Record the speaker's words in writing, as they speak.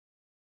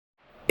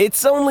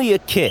It's only a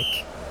kick,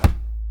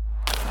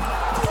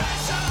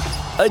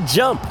 a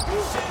jump,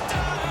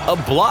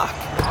 a block.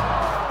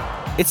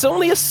 It's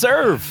only a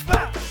serve.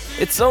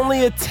 It's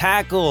only a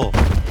tackle,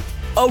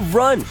 a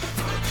run.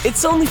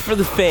 It's only for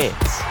the fans.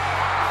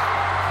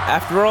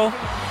 After all,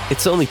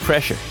 it's only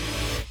pressure.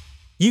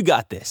 You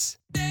got this.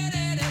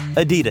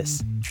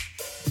 Adidas.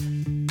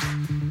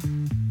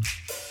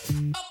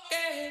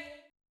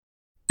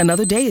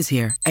 Another day is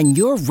here, and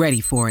you're ready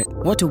for it.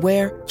 What to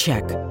wear?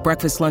 Check.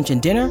 Breakfast, lunch, and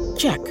dinner?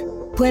 Check.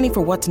 Planning for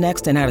what's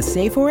next and how to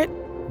save for it?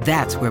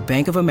 That's where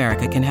Bank of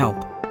America can help.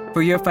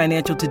 For your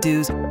financial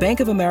to-dos, Bank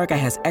of America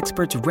has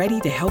experts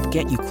ready to help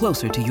get you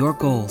closer to your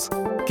goals.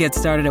 Get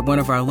started at one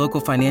of our local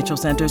financial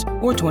centers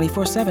or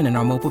 24/7 in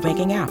our mobile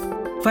banking app.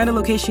 Find a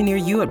location near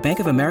you at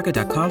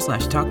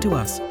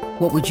bankofamerica.com/talktous.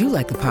 What would you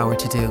like the power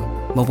to do?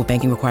 Mobile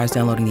banking requires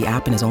downloading the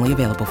app and is only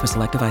available for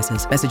select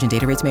devices. Message and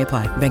data rates may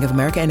apply. Bank of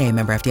America N.A.,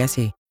 member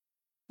FDIC.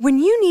 When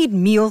you need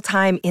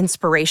mealtime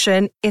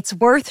inspiration, it's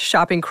worth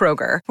shopping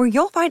Kroger, where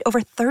you'll find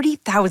over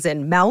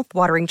 30,000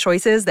 mouth-watering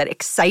choices that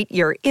excite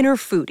your inner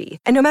foodie.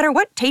 And no matter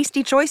what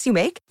tasty choice you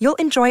make, you'll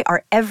enjoy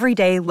our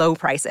everyday low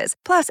prices,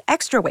 plus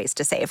extra ways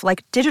to save,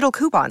 like digital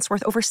coupons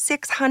worth over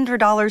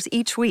 $600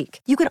 each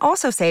week. You can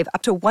also save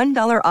up to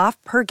 $1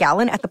 off per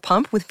gallon at the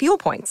pump with fuel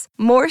points.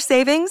 More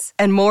savings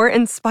and more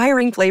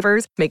inspiring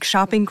flavors make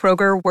shopping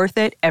Kroger worth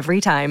it every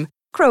time.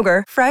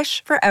 Kroger,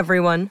 fresh for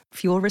everyone.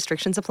 Fuel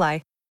restrictions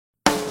apply.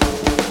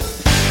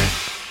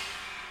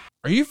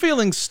 Are you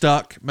feeling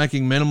stuck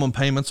making minimum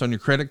payments on your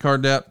credit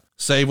card debt?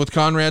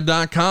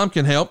 SaveWithConrad.com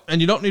can help,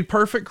 and you don't need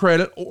perfect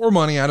credit or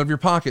money out of your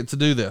pocket to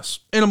do this.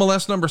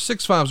 NMLS number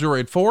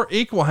 65084,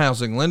 equal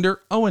housing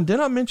lender. Oh, and did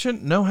I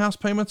mention no house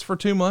payments for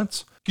 2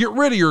 months? Get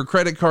rid of your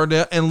credit card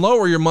debt and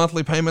lower your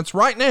monthly payments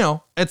right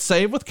now at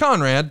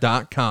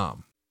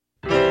SaveWithConrad.com.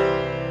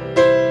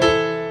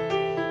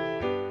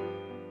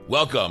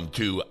 Welcome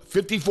to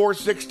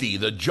 5460,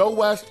 the Joe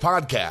West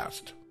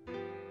Podcast.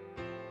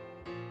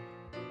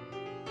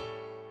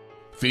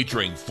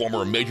 Featuring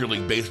former Major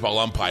League Baseball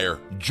umpire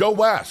Joe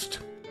West.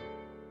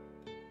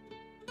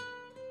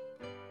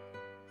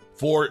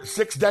 For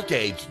 6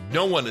 decades,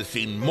 no one has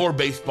seen more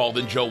baseball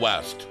than Joe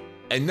West.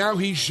 And now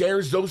he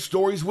shares those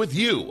stories with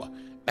you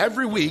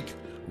every week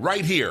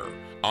right here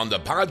on the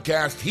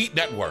Podcast Heat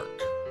Network.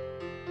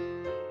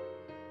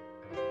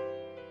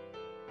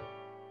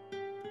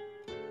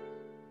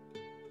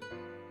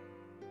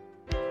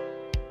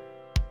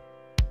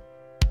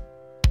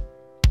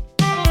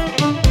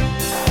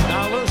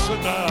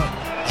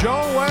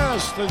 Joe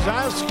West is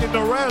asking the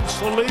Reds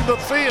to leave the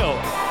field.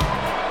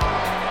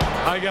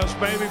 I guess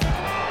maybe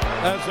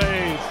as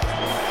a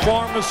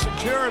form of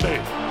security.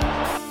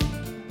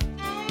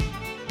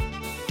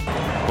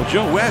 Well,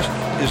 Joe West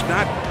is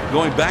not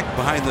going back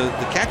behind the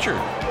catcher.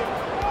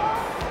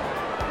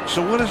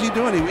 So what is he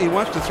doing? He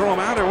wants to throw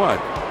him out or what?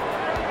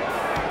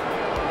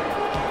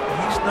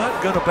 He's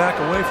not going to back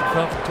away from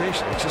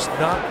confrontation. It's just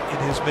not in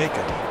his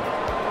makeup.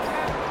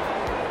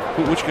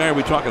 Which guy are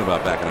we talking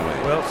about backing away?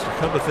 Well,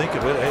 come to think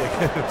of it,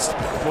 it's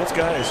both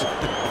guys.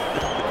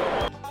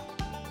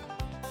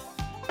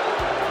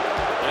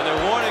 And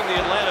they're warning the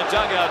Atlanta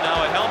dugout now.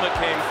 A helmet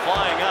came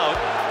flying out.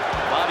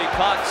 Bobby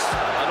Cox,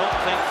 I don't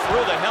think threw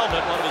the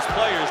helmet. One of his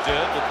players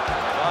did, but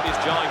Bobby's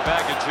jawing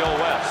back at Joe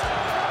West.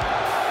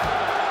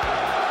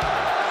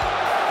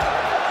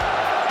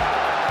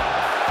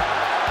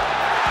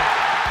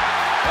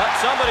 But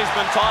somebody's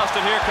been tossed,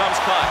 and here comes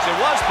Cox. It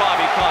was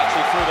Bobby Cox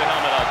who threw the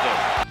helmet out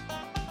there.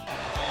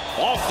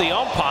 Off the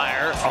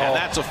umpire, and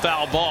that's a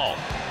foul ball.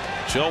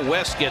 Joe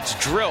West gets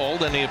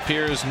drilled, and he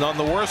appears none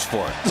the worse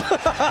for it. He's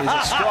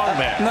a strong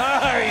man.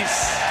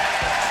 Nice.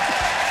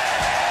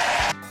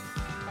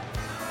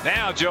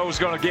 Now Joe's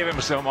going to give him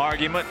some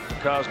argument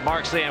because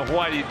Mark's saying,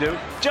 why do you do?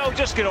 Joe,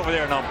 just get over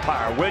there and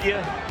umpire, will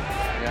you?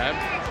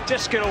 Yeah.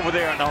 Just get over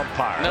there and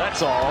umpire. No.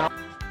 That's all.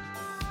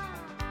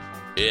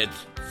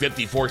 It's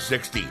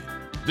 5460,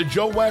 the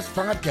Joe West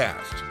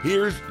Podcast.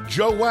 Here's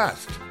Joe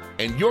West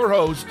and your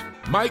host,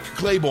 Mike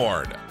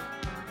Claiborne.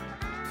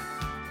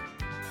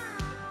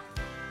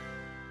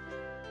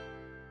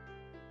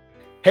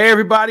 Hey,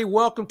 everybody.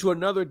 Welcome to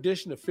another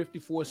edition of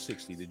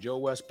 5460, the Joe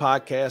West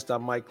Podcast.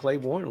 I'm Mike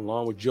Claiborne,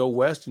 along with Joe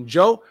West. And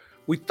Joe,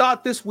 we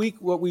thought this week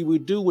what we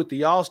would do with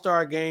the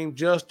All-Star game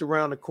just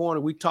around the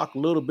corner, we talk a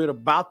little bit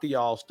about the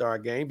All-Star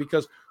game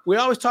because we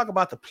always talk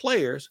about the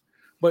players,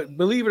 but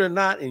believe it or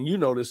not, and you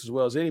know this as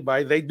well as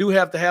anybody, they do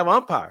have to have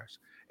umpires.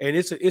 And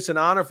it's an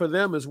honor for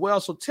them as well.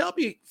 So tell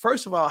me,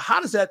 first of all,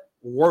 how does that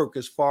work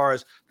as far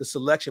as the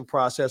selection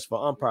process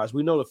for umpires?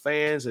 We know the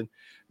fans, and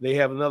they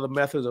have another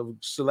method of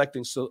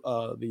selecting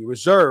the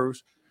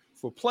reserves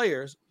for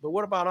players. But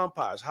what about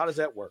umpires? How does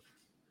that work?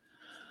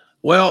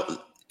 Well,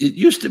 it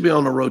used to be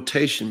on a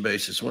rotation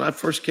basis. When I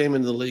first came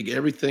into the league,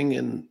 everything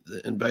in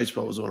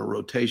baseball was on a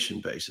rotation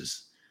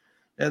basis.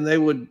 And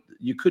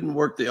you couldn't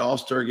work the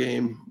All-Star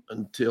game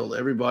until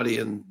everybody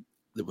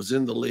that was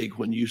in the league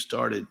when you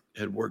started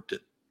had worked it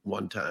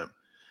one time.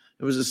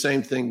 It was the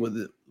same thing with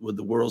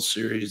the World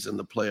Series and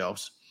the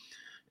playoffs.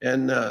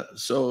 And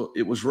so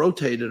it was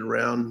rotated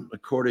around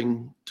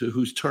according to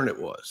whose turn it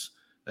was.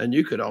 And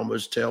you could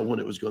almost tell when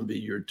it was going to be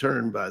your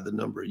turn by the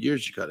number of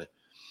years you got it.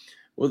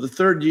 Well, the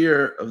third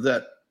year of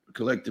that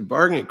collective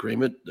bargaining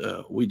agreement,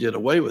 we did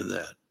away with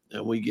that.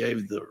 And we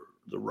gave the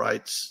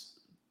rights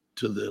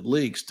to the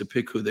leagues to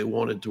pick who they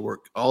wanted to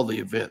work all the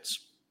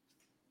events.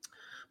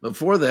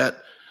 Before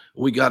that,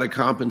 we got a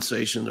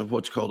compensation of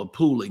what's called a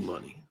pooling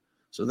money.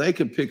 So they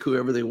could pick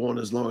whoever they want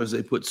as long as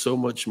they put so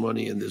much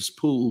money in this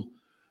pool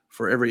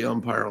for every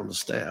umpire on the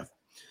staff.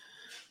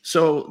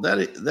 So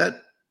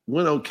that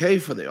went okay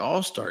for the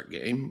All-Star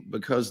game,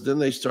 because then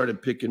they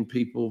started picking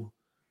people,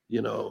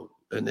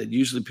 and they'd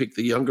usually pick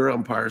the younger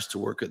umpires to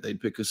work it.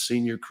 They'd pick a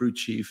senior crew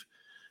chief.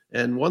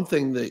 And one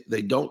thing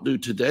they don't do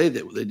today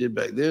that they did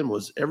back then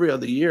was every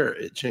other year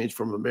it changed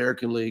from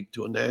American League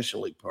to a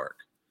National League park,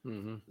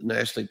 the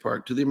National League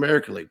park to the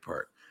American League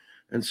park.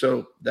 And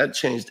so that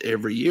changed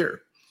every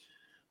year.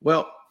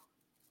 Well,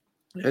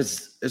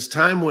 as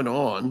time went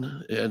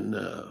on, and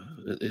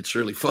it's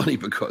really funny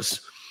because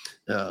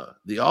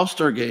the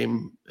All-Star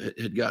game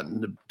had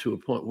gotten to a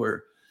point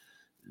where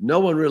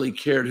no one really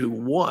cared who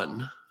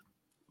won,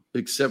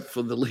 except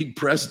for the league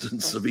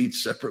presidents of each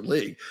separate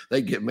league.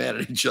 They get mad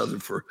at each other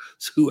for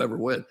whoever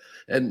wins.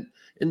 And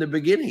in the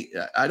beginning,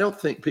 I don't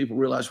think people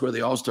realized where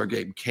the All-Star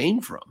game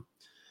came from.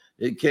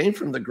 It came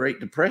from the Great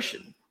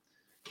Depression.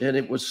 And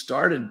it was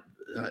started,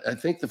 I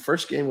think the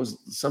first game was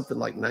something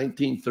like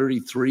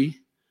 1933.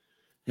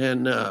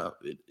 And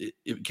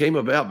it came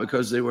about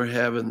because they were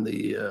having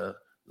the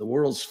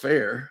World's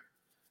Fair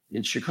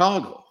in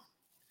Chicago.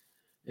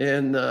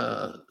 And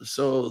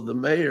so the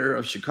mayor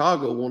of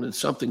Chicago wanted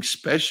something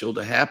special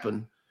to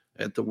happen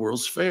at the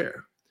World's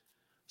Fair.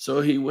 So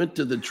he went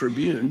to the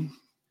Tribune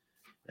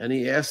and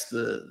he asked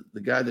the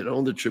guy that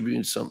owned the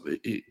Tribune something.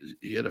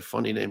 He had a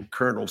funny name,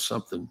 Colonel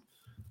something.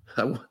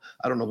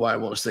 I don't know why I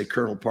want to say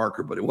Colonel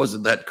Parker, but it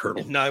wasn't that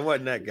Colonel. No, it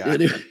wasn't that guy.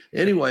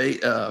 Anyway,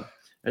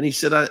 and he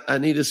said, I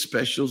need a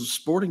special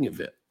sporting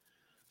event.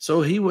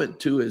 So he went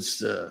to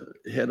his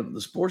head of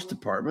the sports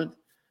department,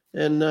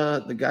 and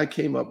the guy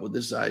came up with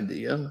this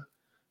idea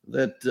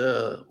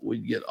that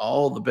we'd get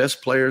all the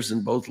best players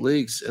in both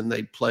leagues and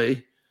they'd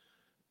play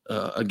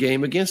a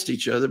game against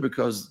each other,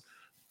 because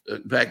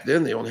back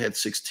then they only had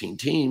 16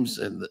 teams,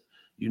 and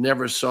you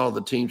never saw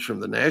the teams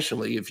from the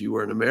National League. If you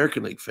were an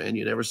American League fan,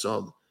 you never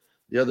saw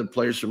the other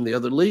players from the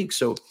other league.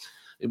 So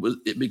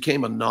it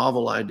became a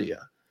novel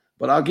idea.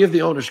 But I'll give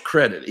the owners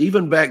credit.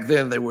 Even back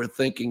then, they were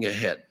thinking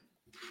ahead.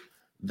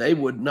 They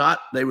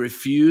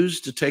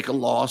refused to take a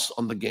loss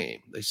on the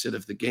game. They said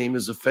if the game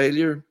is a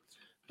failure,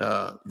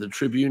 the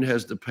Tribune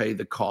has to pay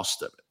the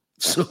cost of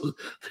it. So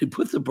they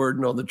put the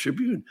burden on the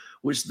Tribune,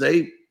 which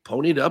they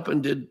ponied up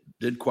and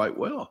did quite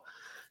well.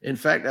 In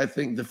fact, I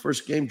think the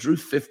first game drew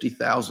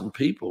 50,000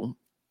 people,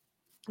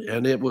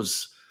 and it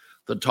was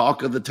the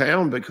talk of the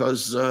town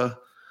because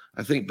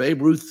I think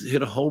Babe Ruth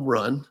hit a home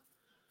run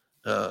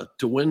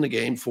to win the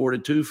game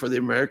 4-2 for the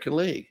American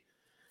League.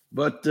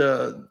 But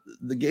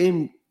the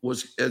game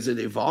was, as it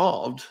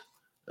evolved,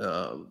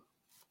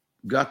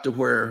 got to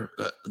where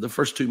the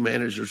first two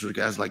managers were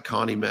guys like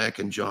Connie Mack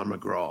and John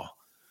McGraw.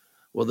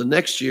 Well, the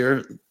next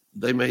year,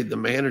 they made the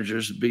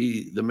managers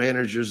be the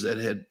managers that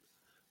had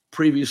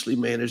previously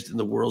managed in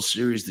the World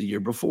Series the year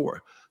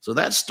before. So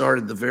that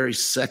started the very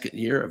second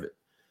year of it.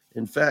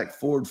 In fact,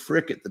 Ford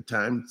Frick at the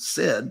time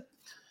said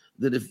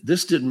that if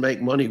this didn't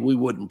make money, we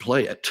wouldn't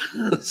play it.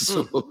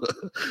 So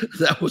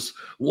that was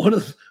one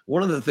of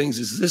the things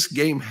is this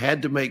game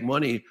had to make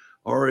money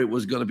or it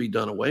was going to be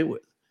done away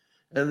with.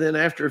 And then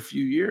after a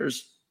few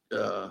years,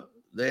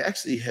 they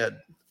actually had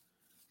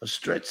a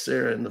stretch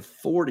there in the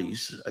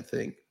 40s, I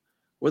think,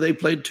 where they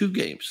played 2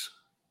 games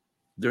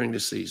during the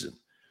season.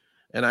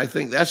 And I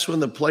think that's when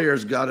the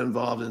players got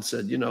involved and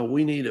said,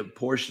 we need a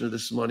portion of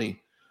this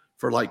money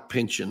for like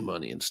pension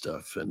money and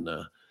stuff. And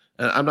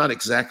I'm not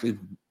exactly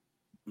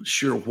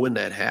sure when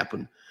that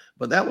happened,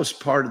 but that was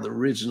part of the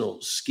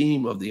original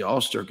scheme of the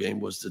All-Star game,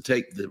 was to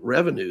take the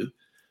revenue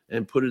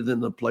and put it in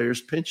the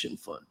players' pension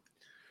fund.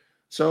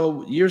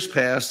 So years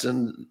passed,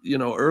 and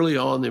early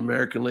on the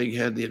American League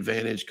had the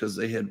advantage because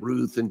they had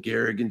Ruth and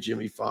Gehrig and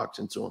Jimmy Fox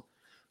and so on.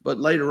 But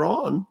later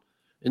on,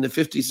 in the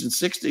 50s and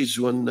 60s,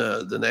 when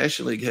the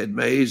National League had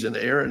Mays and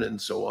Aaron and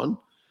so on,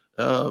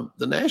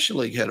 the National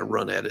League had a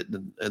run at it,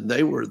 and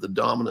they were the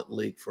dominant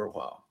league for a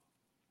while.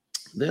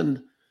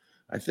 Then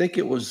I think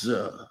it was,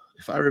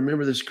 if I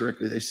remember this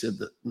correctly, they said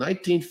that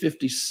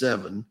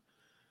 1957,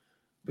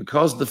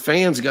 because the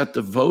fans got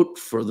to vote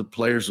for the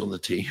players on the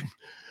team,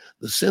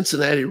 the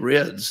Cincinnati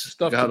Reds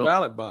stuffed the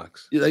ballot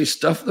box. They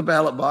stuffed the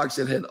ballot box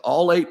and had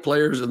all 8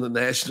 players in the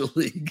National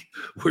League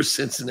were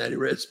Cincinnati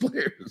Reds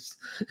players.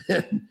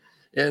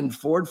 And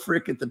Ford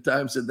Frick at the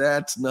time said,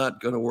 that's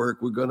not going to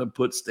work. We're going to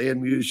put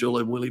Stan Musial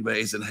and Willie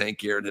Mays and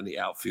Hank Aaron in the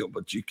outfield,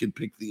 but you can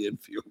pick the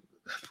infield.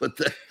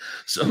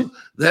 So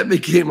that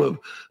became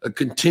a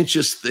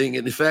contentious thing.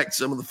 And in fact,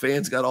 some of the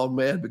fans got all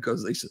mad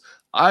because they said,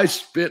 I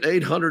spent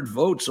 800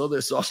 votes on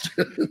this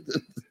Australia.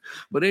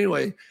 But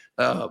anyway,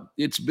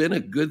 it's been a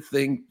good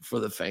thing for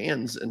the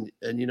fans,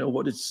 and you know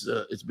what?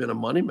 It's been a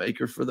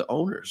moneymaker for the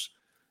owners.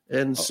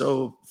 And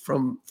so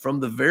from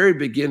the very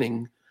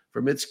beginning,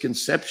 from its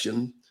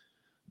conception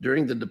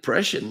during the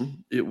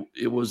Depression,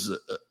 it was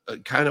a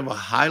kind of a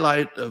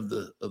highlight of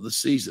the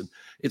season.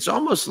 It's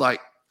almost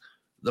like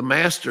the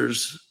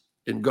Masters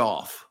in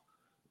golf.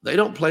 They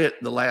don't play it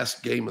the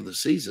last game of the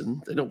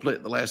season. They don't play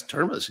it the last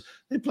tournament.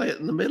 They play it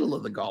in the middle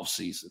of the golf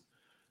season.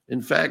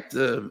 In fact,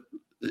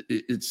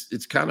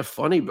 it's kind of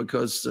funny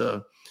because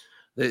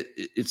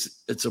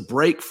it's a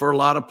break for a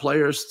lot of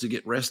players to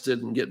get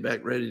rested and get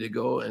back ready to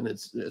go, and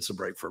it's a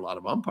break for a lot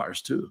of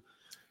umpires too.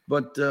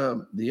 But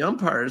the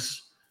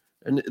umpires,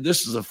 and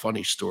this is a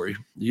funny story.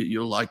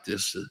 You'll like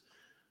this.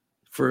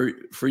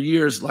 For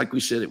years, like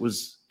we said,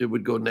 it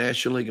would go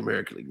National League,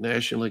 American League,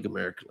 National League,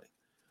 American League.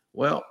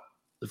 Well,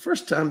 the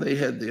first time they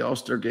had the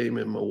All-Star game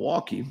in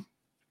Milwaukee,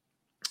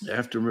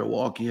 after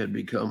Milwaukee had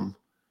become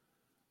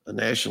a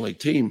National League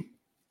team,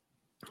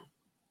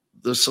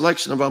 the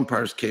selection of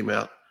umpires came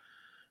out,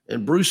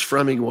 and Bruce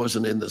Fremming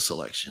wasn't in the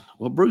selection.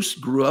 Well, Bruce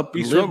grew up.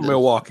 He's from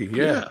Milwaukee,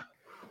 yeah.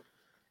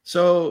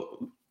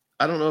 So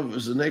I don't know if it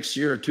was the next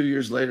year or 2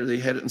 years later, they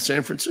had it in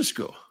San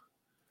Francisco.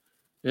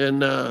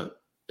 And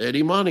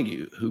Eddie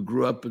Montague, who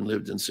grew up and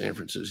lived in San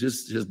Francisco,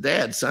 his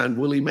dad signed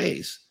Willie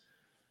Mays.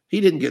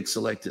 He didn't get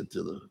selected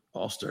to the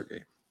All-Star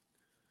game.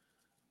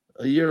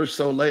 A year or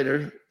so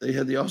later, they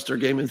had the All-Star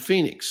game in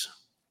Phoenix.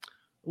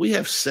 We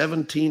have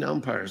 17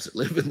 umpires that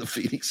live in the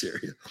Phoenix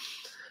area.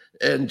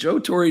 And Joe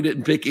Torre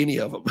didn't pick any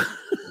of them.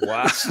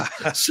 Wow.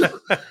 So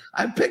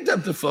I picked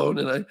up the phone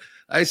and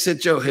I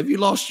said, Joe, have you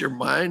lost your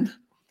mind?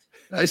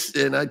 I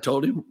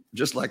told him,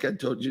 just like I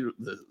told you,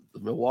 the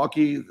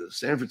Milwaukee, the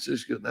San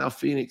Francisco, now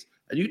Phoenix,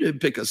 and you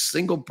didn't pick a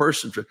single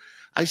person.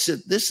 I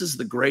said, this is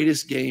the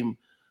greatest game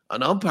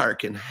an umpire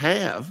can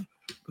have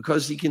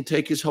because he can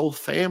take his whole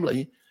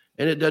family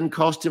and it doesn't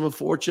cost him a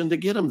fortune to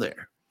get them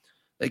there.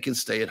 They can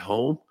stay at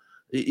home.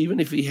 Even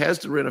if he has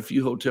to rent a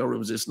few hotel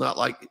rooms, it's not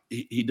like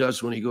he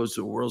does when he goes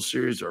to a World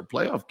Series or a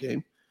playoff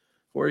game,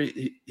 where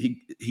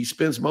he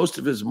spends most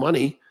of his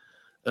money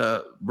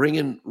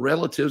bringing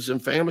relatives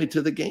and family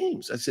to the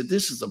games. I said,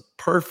 this is a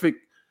perfect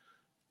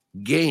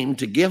game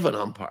to give an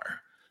umpire.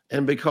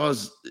 And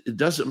because it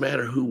doesn't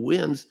matter who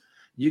wins,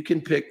 you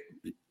can pick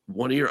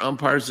one of your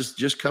umpires that's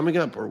just coming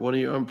up or one of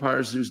your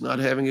umpires who's not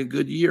having a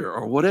good year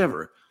or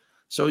whatever.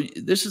 So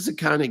this is the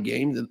kind of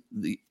game that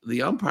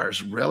the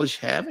umpires relish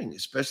having,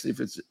 especially if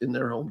it's in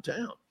their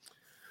hometown.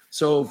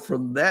 So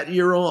from that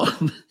year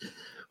on,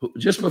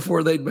 just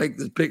before they'd make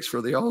the picks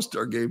for the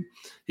All-Star game,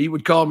 he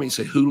would call me and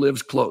say, who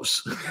lives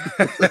close?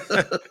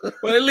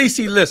 Well, at least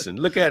he listened.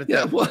 Look at it.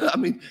 Yeah, well, I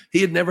mean,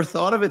 he had never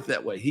thought of it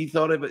that way. He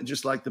thought of it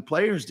just like the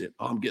players did.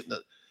 Oh, I'm getting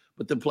it.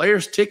 But the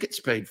players' tickets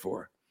paid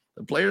for.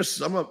 The players,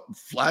 some of them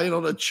flying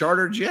on a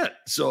charter jet.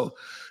 So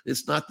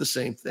it's not the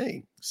same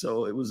thing.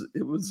 So it was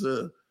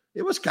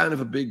kind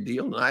of a big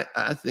deal. And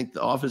I think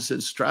the office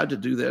has tried to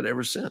do that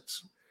ever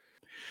since.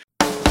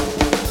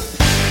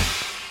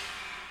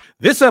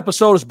 This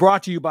episode is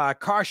brought to you by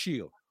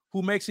CarShield,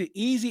 who makes it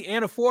easy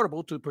and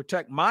affordable to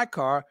protect my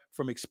car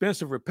from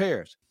expensive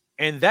repairs.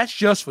 And that's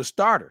just for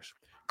starters.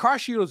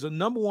 CarShield is the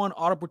 #1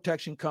 auto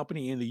protection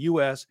company in the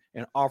U.S.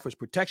 and offers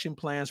protection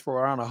plans for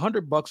around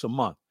 $100 a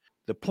month.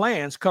 The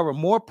plans cover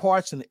more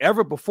parts than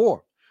ever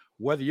before,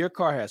 whether your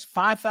car has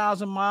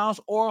 5,000 miles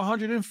or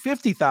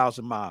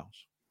 150,000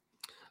 miles.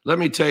 Let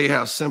me tell you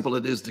how simple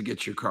it is to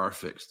get your car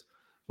fixed.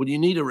 When you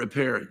need a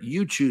repair,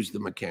 you choose the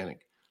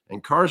mechanic,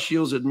 and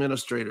CarShield's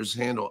administrators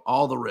handle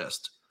all the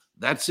rest.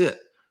 That's it.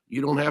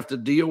 You don't have to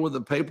deal with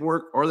the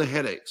paperwork or the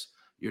headaches.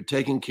 You're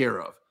taken care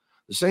of.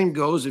 The same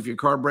goes if your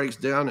car breaks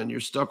down and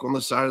you're stuck on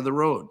the side of the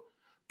road.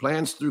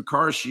 Plans through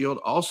CarShield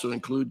also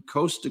include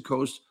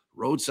coast-to-coast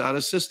roadside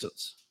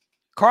assistance.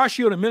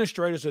 CarShield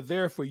administrators are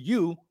there for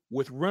you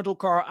with rental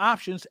car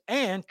options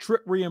and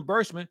trip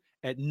reimbursement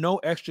at no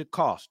extra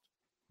cost.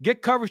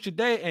 Get coverage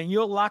today and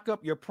you'll lock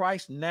up your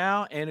price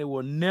now and it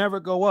will never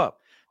go up.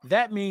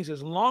 That means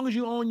as long as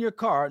you own your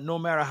car, no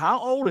matter how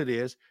old it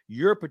is,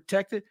 you're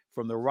protected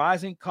from the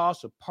rising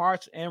cost of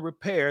parts and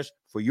repairs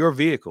for your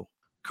vehicle.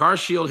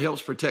 CarShield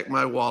helps protect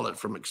my wallet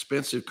from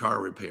expensive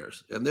car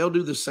repairs, and they'll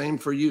do the same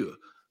for you.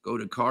 Go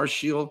to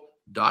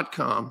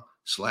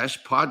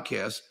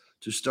carshield.com/podcast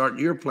to start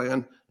your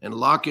plan and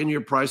lock in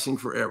your pricing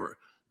forever.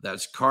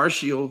 That's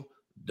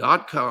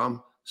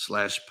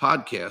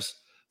carshield.com/podcast.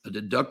 A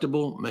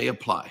deductible may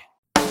apply.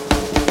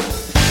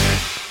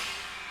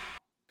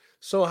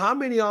 So how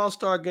many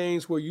All-Star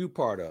games were you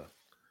part of?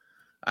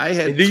 I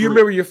had. And do you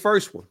remember your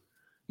first one?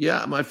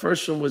 Yeah, my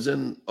first one was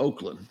in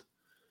Oakland.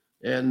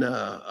 And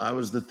I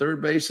was the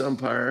third base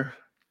umpire.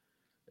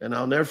 And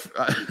I'll never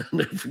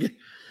forget,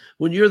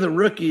 when you're the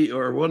rookie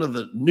or one of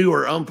the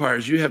newer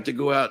umpires, you have to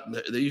go out. And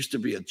there used to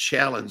be a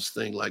challenge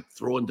thing like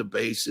throwing to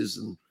bases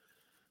and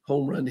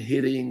home run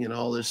hitting and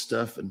all this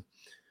stuff. And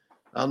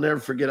I'll never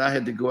forget, I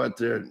had to go out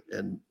there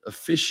and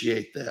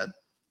officiate that.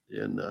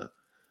 And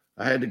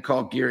I had to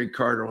call Gary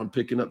Carter on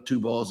picking up 2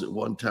 balls at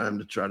one time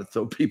to try to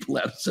throw people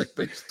out of second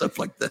base, stuff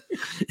like that.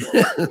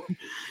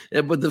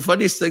 But the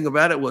funniest thing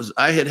about it was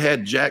I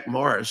had Jack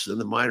Morris in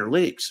the minor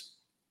leagues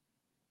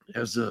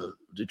as a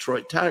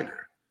Detroit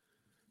Tiger.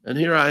 And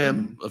here I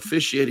am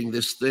officiating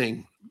this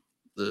thing,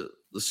 the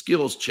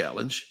skills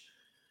challenge.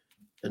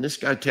 And this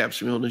guy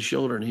taps me on the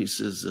shoulder and he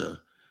says,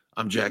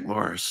 I'm Jack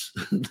Morris.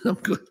 I'm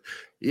good.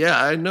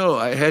 Yeah, I know.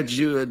 I had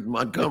you in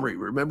Montgomery,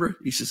 remember?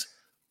 He says,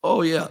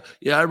 oh, yeah.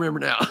 Yeah, I remember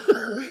now.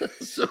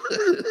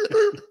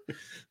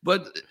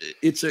 But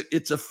it's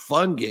a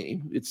fun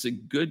game. It's a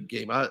good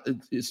game.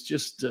 It's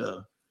just,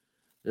 of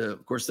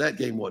course, that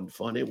game wasn't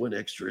fun. It went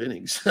extra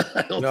innings.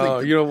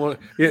 You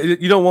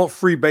don't want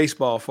free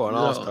baseball for an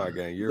All-Star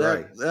game. You're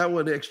right. That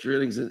went extra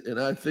innings. And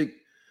I think,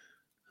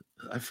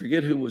 I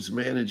forget who was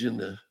managing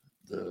the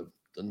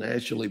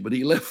National League, but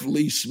he left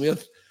Lee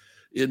Smith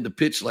in the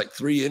pitch like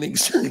 3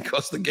 innings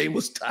because the game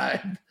was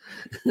tied,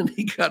 and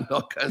he got in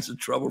all kinds of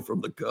trouble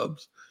from the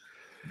Cubs.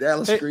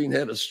 Dallas Green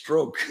had a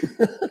stroke.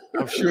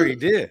 I'm sure he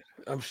did.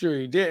 And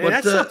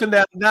that's something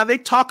that now they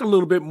talk a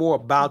little bit more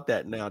about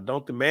that now.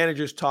 Don't the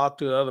managers talk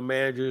to other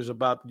managers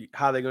about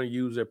how they're going to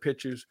use their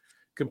pitchers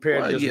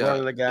compared to just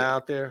running the guy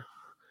out there?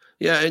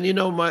 Yeah,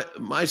 and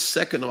my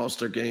second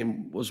All-Star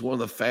game was one of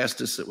the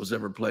fastest that was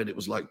ever played. It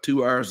was like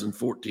 2 hours and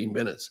 14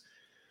 minutes.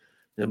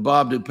 And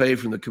Bob Dupay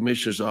from the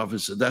commissioner's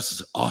office said,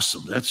 that's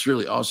awesome. That's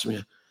really awesome.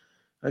 Yeah.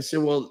 I said,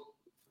 well,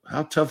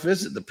 how tough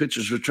is it? The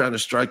pitchers were trying to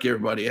strike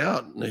everybody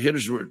out, and the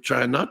hitters were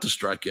trying not to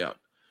strike out.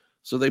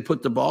 So they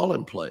put the ball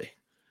in play.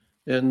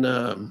 And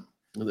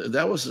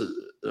that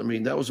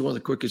was one of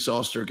the quickest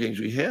All-Star games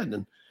we had.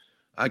 And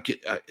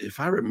if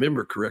I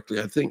remember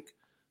correctly, I think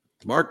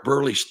Mark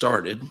Burley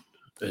started.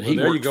 And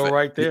there you go,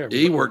 right there.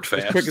 He worked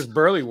fast. As quick as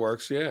Burley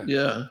works, yeah.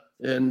 Yeah.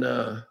 And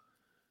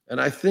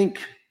I think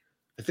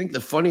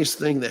the funniest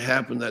thing that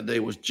happened that day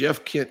was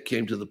Jeff Kent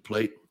came to the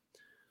plate.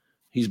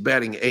 He's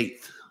batting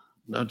 8th.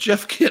 Now,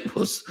 Jeff Kent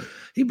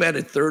he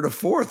batted 3rd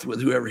or 4th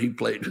with whoever he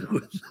played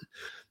with.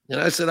 And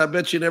I said, I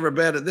bet you never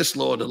batted this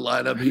low in the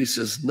lineup. He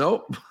says,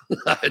 nope,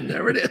 I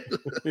never did.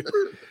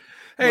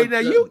 Hey, now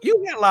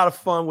you had a lot of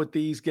fun with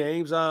these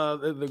games.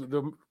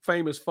 The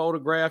famous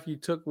photograph you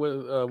took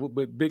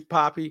with Big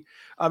Papi.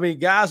 I mean,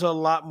 guys are a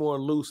lot more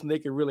loose, and they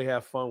can really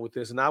have fun with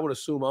this. And I would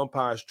assume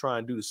umpires try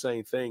and do the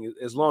same thing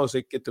as long as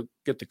they get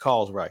the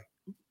calls right.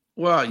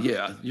 Well,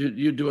 yeah,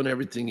 you're doing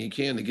everything you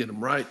can to get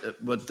them right.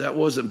 But that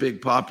wasn't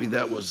Big Papi.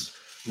 That was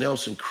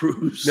Nelson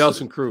Cruz.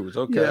 Nelson Cruz,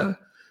 okay. Yeah.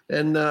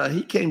 And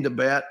he came to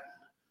bat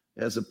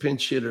as a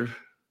pinch hitter.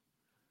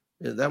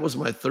 That was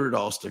my 3rd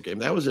All-Star game.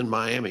 That was in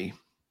Miami.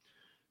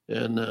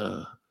 And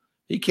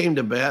he came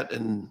to bat,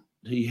 and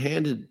he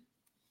handed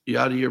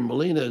Yadier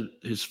Molina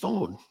his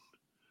phone.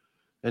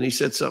 And he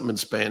said something in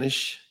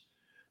Spanish.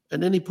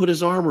 And then he put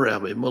his arm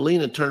around me.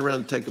 Molina turned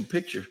around to take a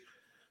picture.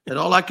 And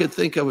all I could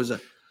think of was,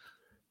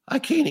 I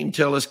can't even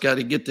tell this guy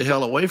to get the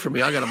hell away from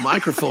me. I got a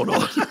microphone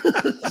on.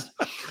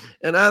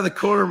 And out of the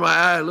corner of my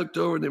eye, I looked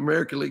over in the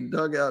American League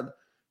dugout,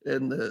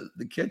 and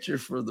the catcher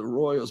for the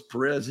Royals,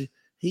 Perez,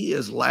 he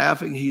is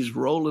laughing. He's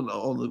rolling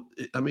on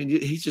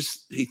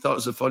he thought it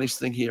was the funniest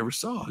thing he ever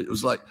saw. It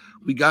was like,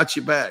 we got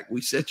you back.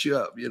 We set you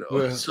up,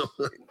 Well, so,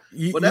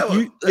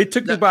 it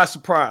took you by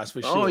surprise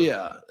for sure. Oh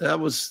yeah. That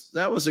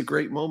was a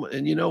great moment.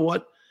 And you know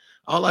what?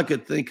 All I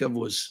could think of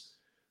was,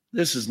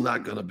 this is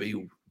not going to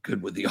be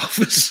good with The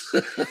Office.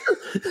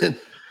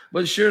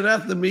 But sure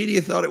enough, the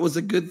media thought it was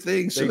a good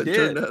thing. So it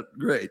turned out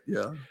great.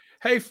 Yeah.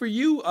 Hey, for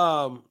you,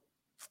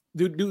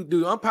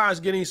 do umpires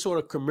get any sort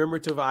of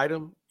commemorative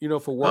item,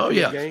 for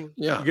working the game?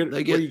 Yeah. What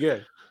do you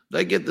get?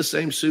 They get the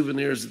same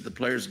souvenirs that the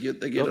players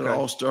get. They get an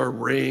All-Star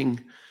ring.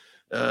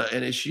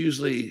 And it's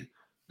usually,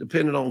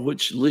 depending on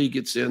which league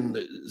it's in,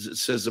 it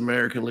says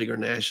American League or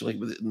National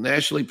League. But the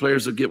National League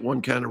players will get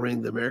one kind of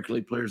ring. The American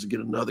League players will get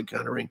another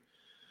kind of ring.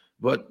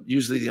 But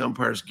usually the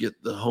umpires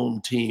get the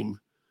home team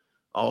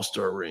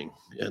All-Star ring.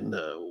 And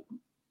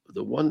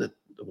the one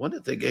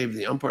that they gave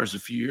the umpires a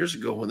few years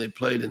ago when they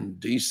played in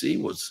D.C.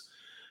 was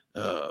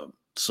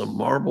some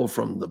marble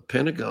from the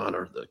Pentagon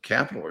or the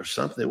Capitol or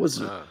something.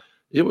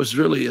 It was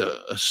really a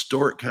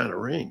historic kind of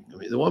ring. I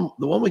mean, the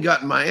one we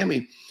got in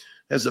Miami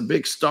has a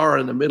big star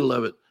in the middle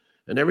of it.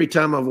 And every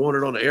time I've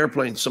wandered on an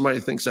airplane,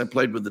 somebody thinks I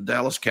played with the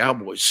Dallas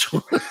Cowboys.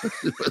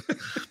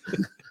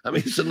 I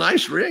mean, it's a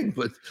nice ring,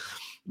 but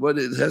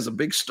it has a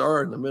big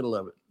star in the middle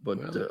of it.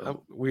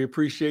 But we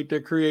appreciate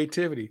their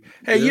creativity.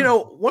 Hey,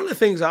 one of the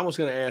things I was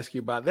going to ask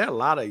you about, there are a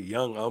lot of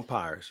young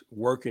umpires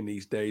working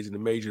these days in the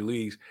major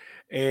leagues.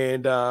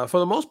 And for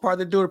the most part,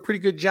 they're doing a pretty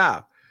good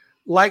job.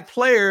 Like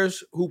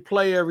players who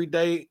play every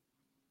day,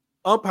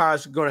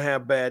 umpires are going to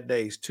have bad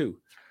days too.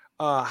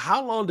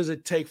 How long does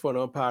it take for an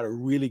umpire to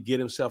really get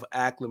himself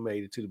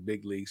acclimated to the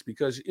big leagues?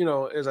 Because,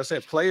 as I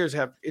said,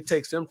 it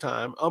takes them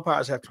time.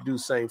 Umpires have to do the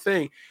same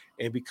thing.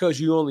 And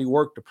because you only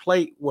work the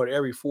plate,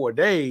 every 4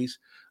 days,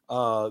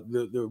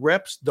 the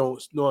reps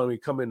don't normally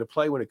come into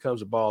play when it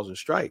comes to balls and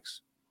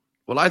strikes.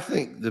 Well, I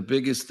think the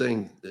biggest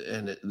thing,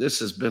 and this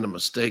has been a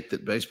mistake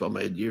that baseball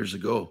made years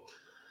ago,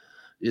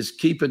 is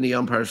keeping the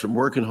umpires from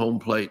working home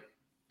plate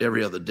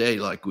every other day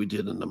like we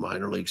did in the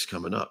minor leagues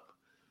coming up.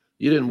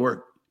 You didn't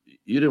work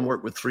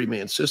with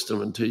 3-man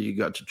system until you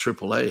got to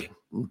AAA.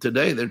 And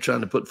today they're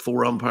trying to put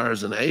 4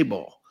 umpires in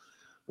A-ball.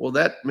 Well,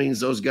 that means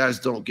those guys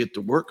don't get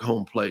to work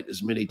home plate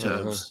as many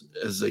times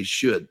as they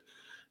should.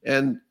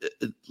 And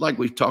like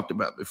we've talked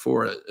about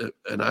before,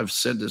 and I've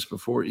said this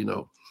before,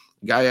 a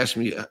guy asked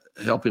me to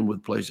help him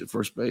with plays at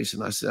first base,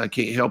 and I said, I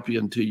can't help you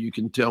until you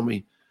can tell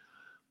me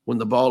when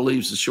the ball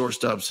leaves the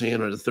shortstop's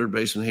hand or the third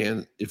baseman's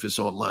hand if it's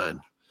on line.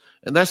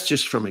 And that's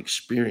just from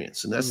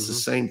experience, and that's the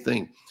same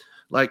thing.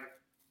 Like,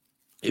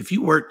 if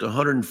you worked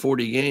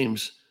 140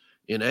 games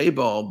in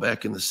A-ball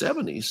back in the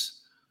 70s,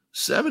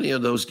 70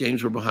 of those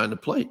games were behind the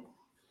plate.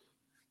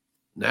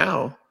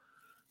 Now,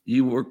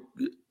 you work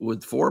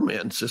with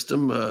 4-man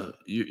system,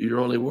 you're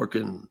only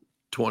working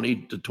 20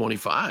 to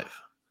 25,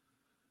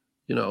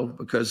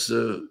 because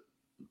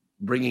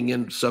bringing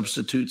in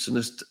substitutes and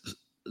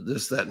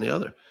this, that, and the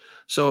other.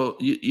 So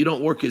you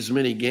don't work as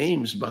many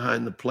games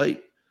behind the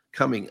plate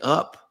coming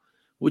up,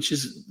 which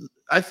is,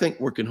 I think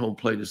working home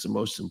plate is the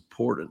most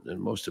important and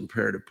most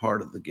imperative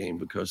part of the game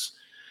because,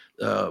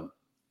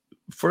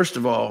 first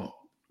of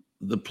all,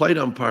 the plate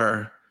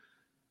umpire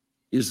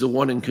is the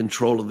one in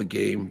control of the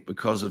game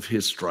because of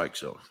his strike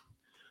zone.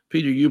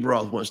 Peter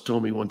Ueberroth once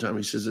told me one time,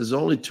 he says, there's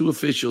only 2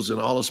 officials in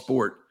all of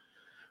sport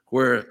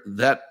where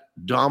that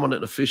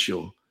dominant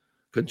official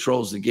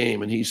controls the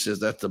game. And he says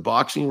that's the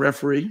boxing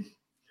referee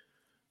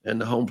and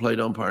the home plate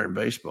umpire in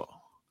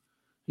baseball.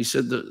 He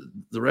said the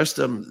rest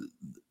of them,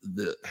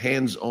 the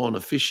hands-on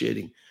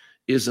officiating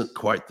isn't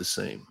quite the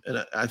same.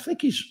 And I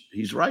think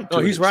he's right. No,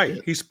 he's right.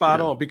 He's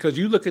spot on because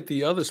you look at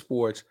the other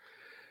sports,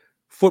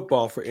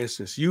 football, for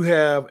instance, you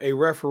have a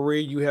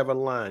referee, you have a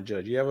line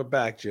judge, you have a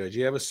back judge,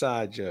 you have a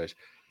side judge.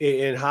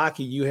 In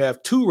hockey, you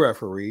have 2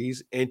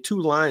 referees and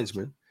 2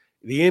 linesmen.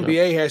 The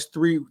NBA has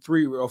three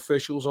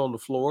officials on the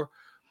floor,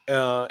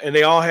 and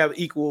they all have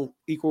equal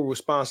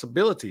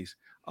responsibilities.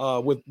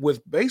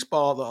 With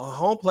baseball, the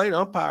home plate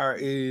umpire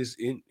he's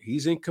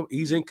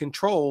in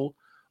control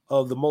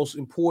of the most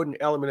important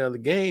element of the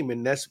game,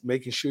 and that's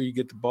making sure you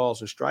get the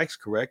balls and strikes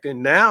correct.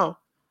 And now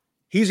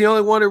he's the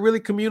only one that really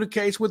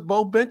communicates with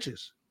both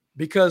benches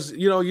because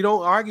you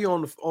don't argue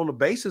on the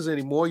bases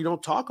anymore. You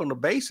don't talk on the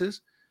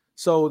bases.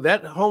 So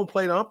that home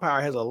plate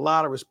umpire has a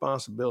lot of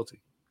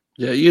responsibility.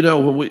 Yeah,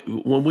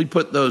 when we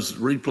put those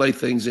replay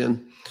things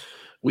in,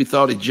 we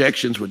thought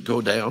ejections would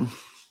go down,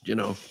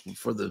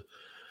 for the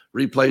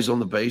replays on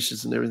the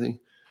bases and everything.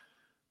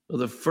 Well,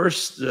 the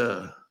first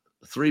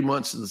 3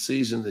 months of the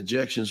season, the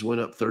ejections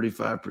went up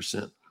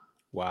 35%.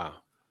 Wow.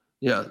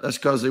 Yeah, that's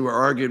because they were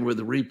arguing with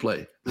the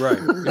replay. Right.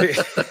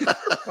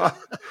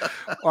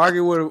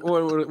 Arguing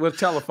with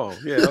telephone.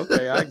 Yeah,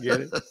 okay, I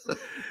get it.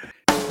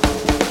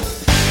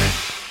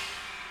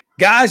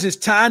 Guys, it's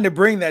time to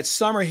bring that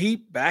summer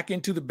heat back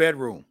into the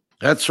bedroom.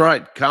 That's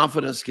right.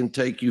 Confidence can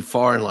take you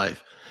far in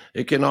life.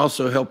 It can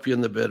also help you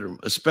in the bedroom,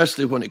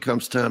 especially when it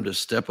comes time to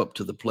step up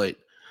to the plate.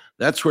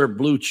 That's where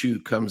Blue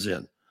Chew comes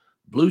in.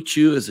 Blue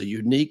Chew is a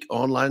unique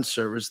online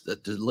service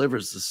that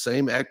delivers the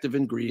same active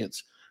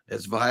ingredients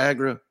as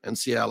Viagra and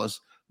Cialis,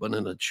 but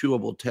in a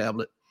chewable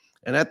tablet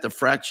and at the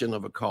fraction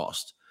of a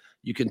cost.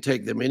 You can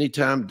take them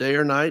anytime, day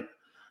or night,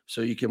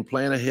 so you can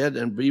plan ahead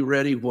and be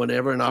ready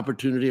whenever an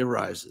opportunity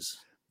arises.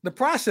 The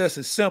process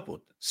is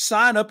simple.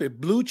 Sign up at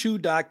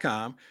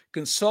BlueChew.com,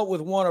 consult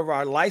with one of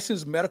our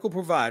licensed medical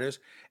providers,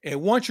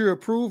 and once you're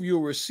approved,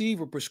 you'll receive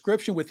a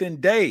prescription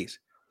within days.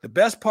 The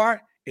best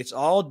part, it's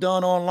all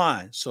done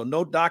online, so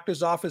no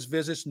doctor's office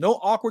visits, no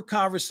awkward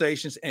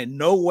conversations, and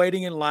no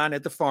waiting in line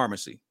at the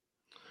pharmacy.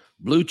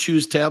 Blue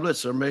Chew's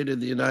tablets are made in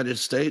the United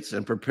States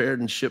and prepared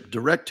and shipped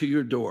direct to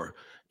your door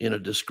in a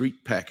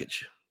discreet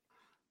package.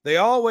 They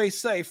always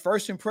say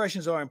first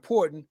impressions are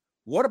important.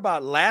 What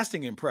about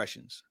lasting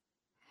impressions?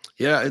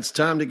 Yeah, it's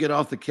time to get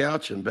off the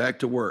couch and back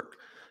to work.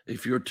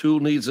 If your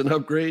tool needs an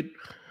upgrade,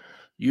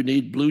 you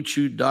need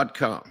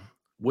BlueChew.com.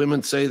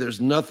 Women say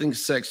there's nothing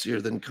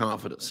sexier than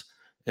confidence,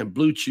 and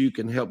Blue Chew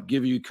can help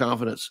give you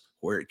confidence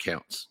where it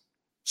counts.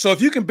 So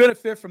if you can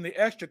benefit from the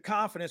extra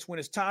confidence when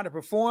it's time to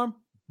perform,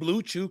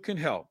 Blue Chew can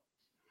help.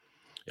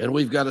 And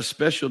we've got a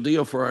special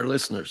deal for our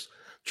listeners.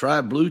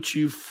 Try Blue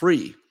Chew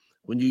free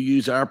when you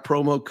use our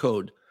promo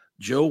code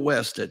Joe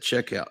West at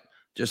checkout.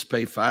 Just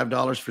pay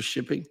 $5 for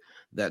shipping.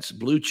 That's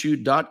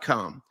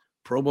BlueChew.com,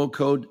 promo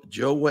code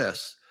Joe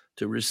West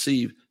to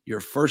receive your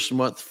first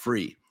month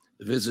free.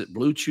 Visit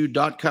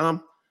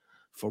BlueChew.com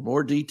for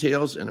more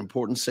details and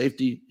important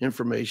safety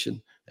information.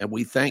 And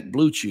we thank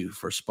Blue Chew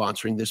for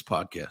sponsoring this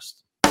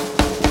podcast.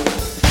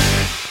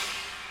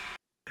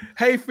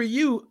 Hey, for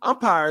you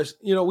umpires,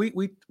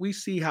 we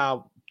see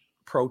how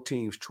pro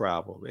teams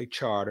travel. They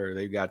charter,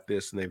 they've got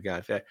this and they've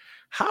got that.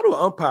 How do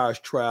umpires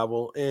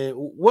travel, and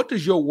what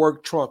does your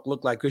work trunk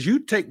look like? Because you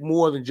take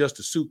more than just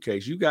a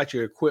suitcase. You got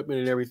your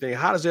equipment and everything.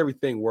 How does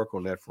everything work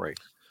on that frame?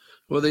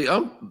 Well, the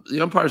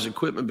umpires'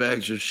 equipment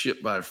bags are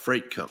shipped by a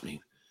freight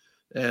company.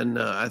 And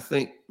I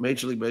think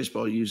Major League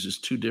Baseball uses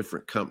 2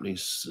 different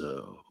companies.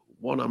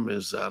 One of them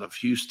is out of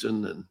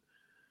Houston, and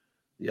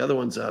The other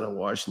one's out of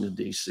Washington,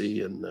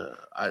 D.C., and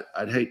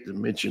I'd hate to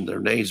mention their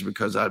names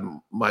because I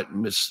might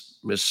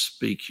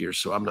misspeak here,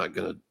 so I'm not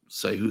going to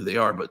say who they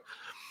are, but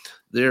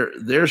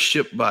they're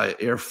shipped by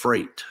air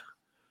freight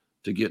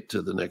to get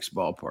to the next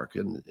ballpark.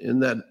 And in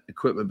that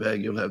equipment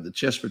bag, you'll have the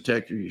chest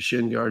protector, your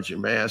shin guards, your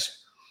mask,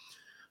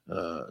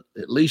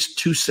 at least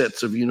 2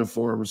 sets of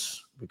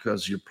uniforms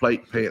because your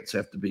plate pants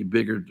have to be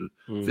bigger to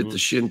fit the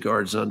shin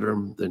guards under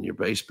them than your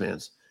base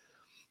pants.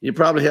 You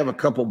probably have a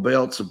couple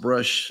belts, a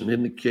brush, an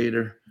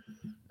indicator,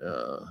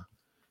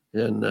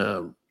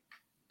 and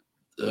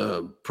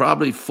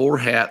probably 4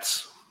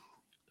 hats.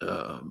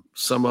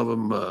 Some of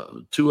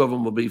them, 2 of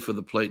them will be for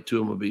the plate, 2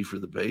 of them will be for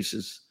the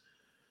bases.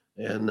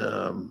 And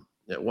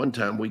at one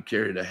time we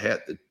carried a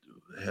hat that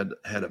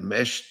had a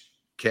mesh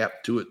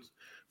cap to it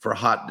for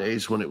hot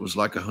days when it was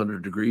like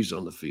 100 degrees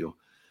on the field.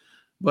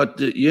 But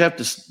you have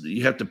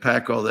to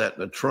pack all that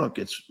in a trunk.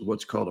 It's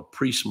what's called a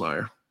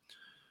Priesmeier,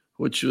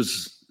 which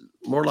was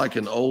more like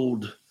an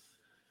old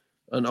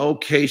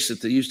case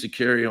that they used to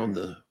carry on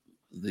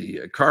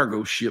the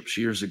cargo ships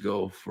years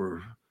ago.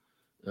 For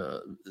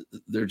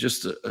they're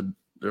just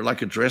they're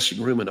like a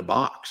dressing room in a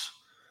box,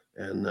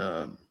 and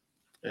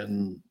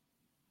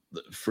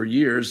for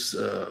years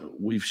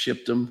we've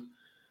shipped them.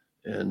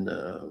 And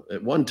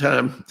at one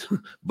time,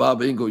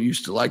 Bob Engel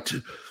used to like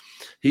to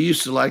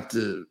use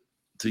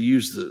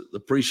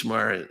the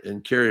Priesmeier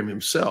and carry him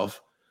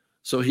himself,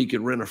 so he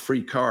could rent a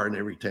free car in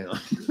every town.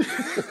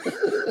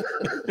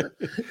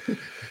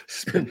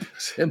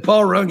 And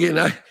Paul Runge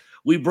and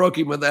we broke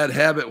him of that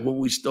habit when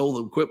we stole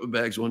the equipment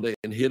bags one day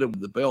and hit him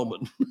with the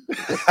bellman.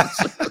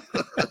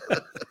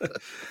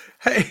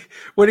 Hey,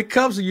 when it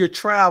comes to your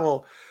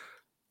travel,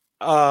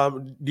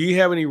 do you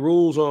have any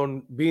rules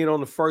on being on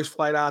the first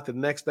flight out the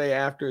next day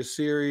after a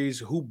series?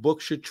 Who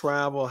books your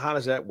travel? How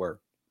does that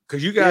work?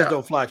 Because you guys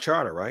don't fly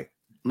charter, right?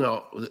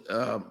 No,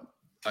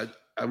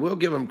 I will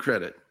give them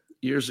credit.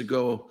 Years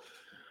ago,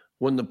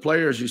 when the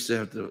players used to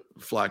have to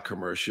fly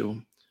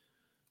commercial,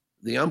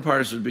 the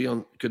umpires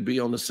could be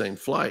on the same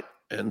flight.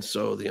 And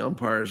so the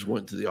umpires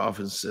went to the office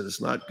and said,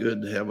 it's not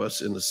good to have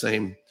us in the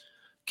same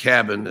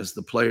cabin as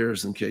the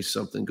players in case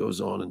something goes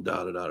on and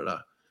da-da-da-da-da.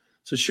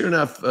 So sure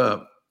enough,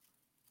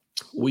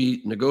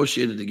 we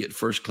negotiated to get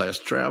first-class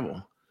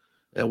travel.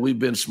 And we've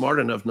been smart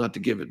enough not to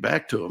give it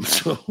back to them.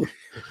 So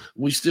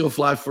we still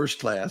fly first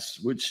class,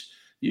 which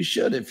you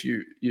should if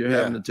you're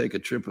having to take a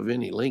trip of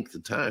any length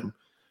of time.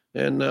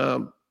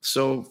 And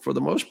so for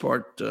the most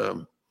part,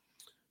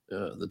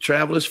 the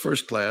travel is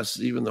first class,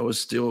 even though it's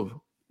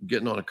still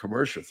getting on a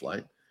commercial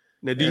flight.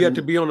 Now, do you have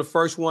to be on the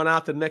first one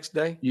out the next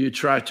day? You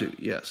try to,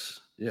 yes.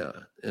 Yeah.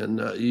 And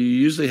you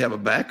usually have a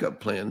backup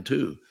plan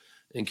too,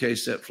 in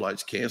case that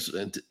flight's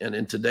canceled. And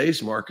in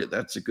today's market,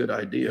 that's a good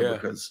idea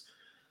because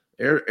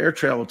air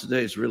travel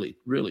today is really,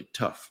 really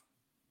tough.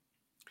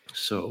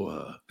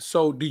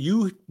 So do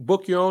you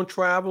book your own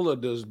travel, or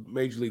does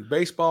Major League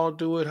Baseball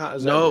do it? How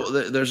is that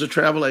work? There's a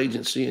travel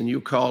agency, and you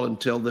call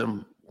and tell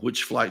them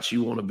which flights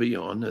you want to be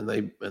on, and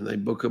they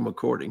book them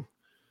according.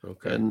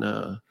 Okay. And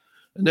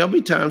there'll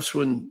be times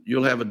when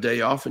you'll have a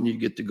day off and you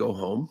get to go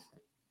home,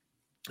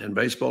 and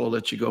baseball will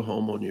let you go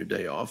home on your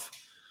day off.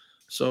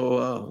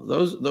 So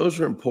those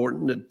are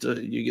important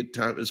that you get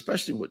time,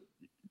 especially with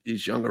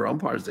these younger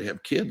umpires. They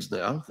have kids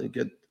now. They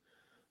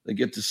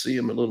get to see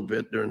them a little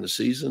bit during the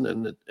season,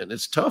 and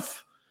it's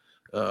tough.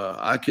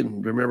 I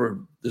can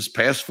remember this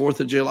past 4th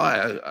of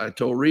July, I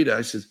told Rita,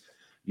 I said,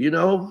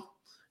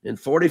 in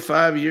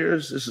 45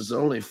 years, this is the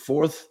only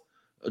 4th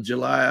of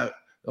July,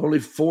 only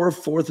 4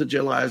 4th of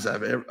Julys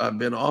I've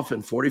been off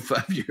in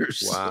 45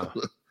 years. Wow.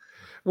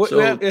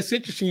 Well, it's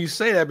interesting you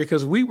say that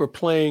because we were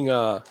playing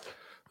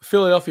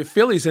Philadelphia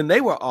Phillies, and they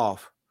were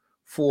off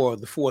for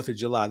the 4th of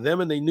July,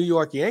 them and the New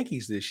York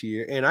Yankees this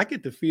year. And I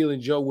get the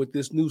feeling, Joe, with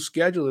this new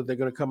schedule that they're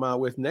going to come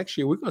out with next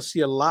year, we're going to see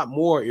a lot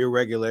more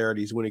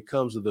irregularities when it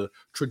comes to the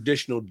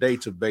traditional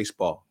dates of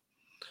baseball.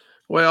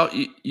 Well,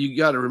 you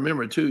got to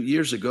remember, too,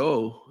 years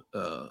ago,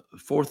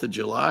 4th of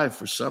July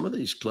for some of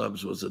these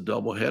clubs was a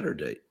doubleheader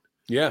date.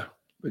 Yeah.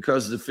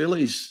 Because the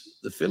Phillies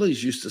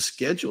used to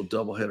schedule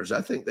doubleheaders.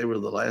 I think they were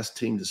the last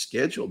team to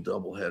schedule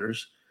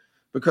doubleheaders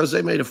because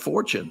they made a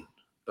fortune.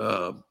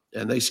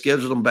 And they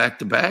scheduled them back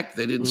to back.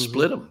 They didn't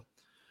split them,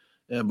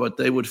 but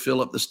they would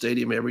fill up the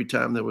stadium every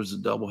time there was a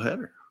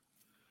doubleheader.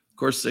 Of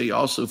course, they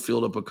also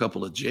filled up a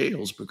couple of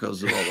jails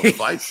because of all the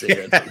fights they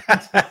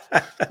had.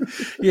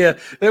 Yeah,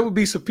 there would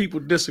be some people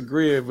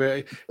disagreeing,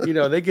 but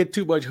they get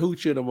too much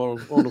hooch in them on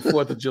the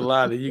 4th of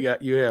July that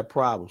you have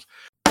problems.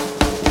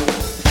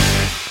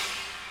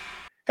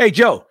 Hey,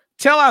 Joe,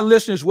 tell our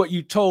listeners what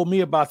you told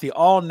me about the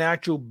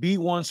all-natural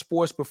B1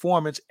 Sports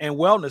Performance and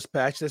Wellness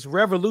Patch that's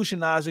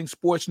revolutionizing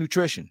sports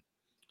nutrition.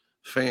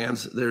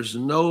 Fans, there's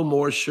no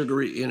more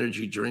sugary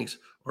energy drinks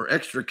or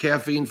extra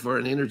caffeine for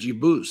an energy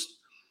boost.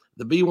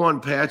 The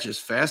B1 patch is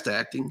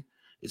fast-acting,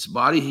 it's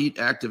body heat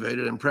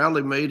activated, and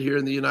proudly made here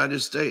in the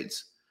United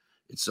States.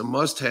 It's a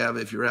must-have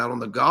if you're out on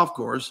the golf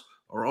course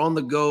or on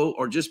the go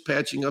or just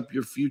patching up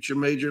your future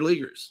major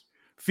leaguers.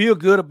 Feel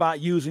good about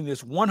using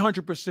this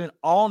 100%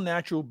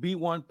 all-natural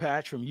B1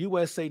 patch from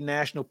USA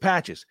National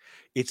Patches.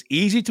 It's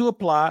easy to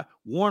apply,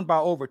 worn by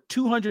over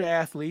 200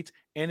 athletes,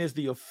 and is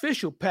the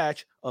official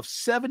patch of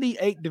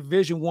 78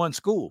 Division I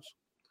schools.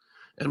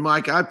 And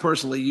Mike, I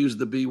personally used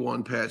the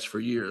B1 patch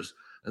for years,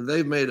 and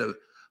they've made a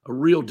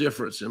real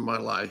difference in my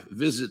life.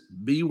 Visit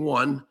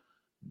b1.com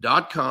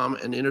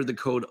and enter the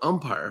code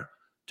umpire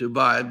to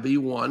buy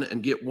B1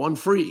 and get one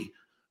free.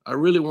 I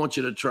really want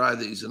you to try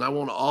these, and I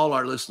want all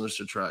our listeners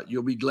to try it.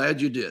 You'll be glad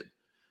you did.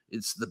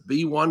 It's the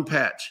B1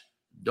 patch.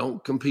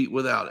 Don't compete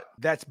without it.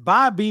 That's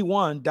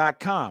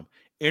buyb1.com.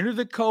 Enter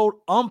the code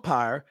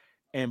umpire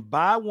and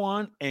buy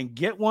one and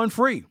get one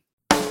free.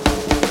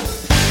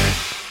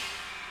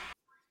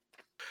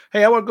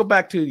 Hey, I want to go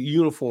back to the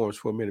uniforms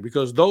for a minute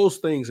because those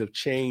things have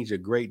changed a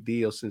great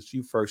deal since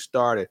you first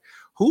started.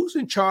 Who's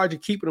in charge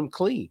of keeping them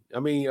clean? I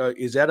mean,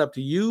 is that up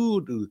to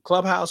you? Do the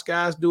clubhouse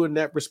guys do in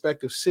that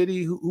respective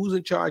city? Who's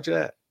in charge of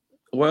that?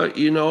 Well,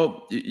 you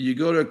know, you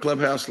go to a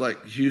clubhouse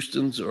like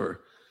Houston's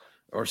or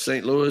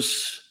St.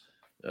 Louis.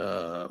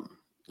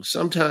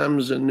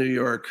 Sometimes in New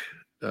York,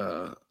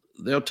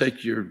 they'll take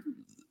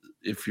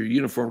if your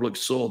uniform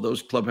looks soiled,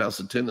 those clubhouse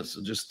attendants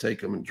will just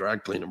take them and dry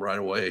clean them right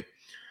away.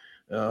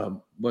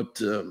 But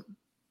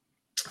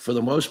for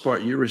the most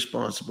part, you're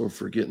responsible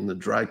for getting the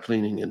dry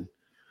cleaning and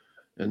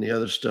the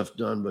other stuff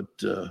done. But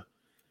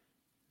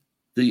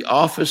the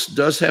office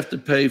does have to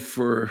pay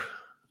for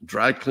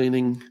dry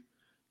cleaning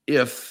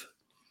if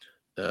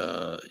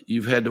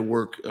you've had to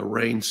work a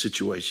rain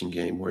situation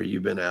game where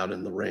you've been out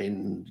in the rain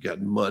and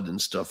got mud and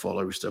stuff all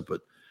over stuff.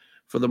 But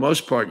for the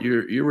most part,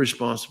 you're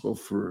responsible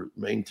for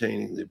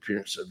maintaining the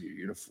appearance of your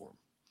uniform.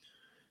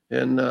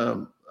 And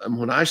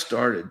when I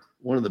started,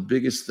 one of the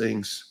biggest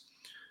things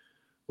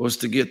was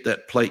to get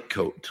that plate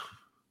coat.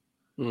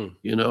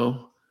 You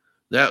know,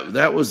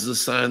 that was the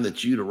sign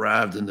that you'd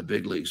arrived in the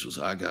big leagues was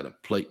I got a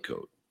plate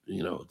coat,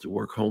 you know, to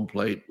work home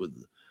plate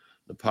with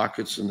the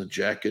pockets and the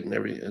jacket and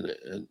everything.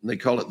 And they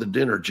call it the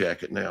dinner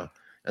jacket now.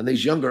 And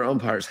these younger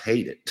umpires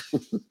hate it.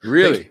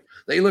 Really?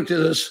 They looked at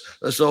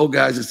us old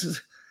guys and said,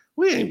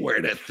 we ain't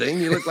wearing that thing.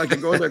 You look like you're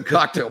going to a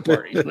cocktail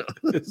party, you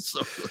know.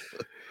 So,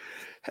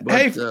 but,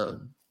 hey,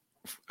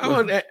 I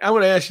want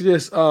to ask you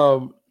this.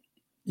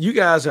 You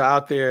guys are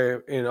out there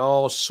in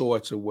all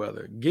sorts of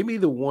weather. Give me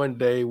the one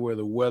day where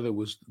the weather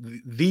was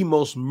the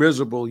most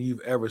miserable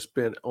you've ever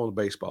spent on a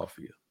baseball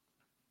field.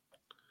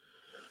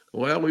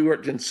 Well, we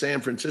worked in San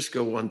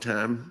Francisco one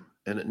time,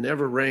 and it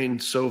never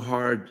rained so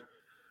hard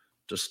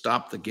to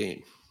stop the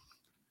game.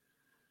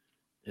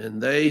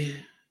 And they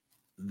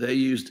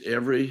used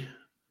every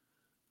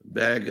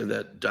bag of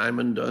that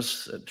diamond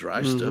dust, that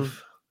dry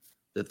stuff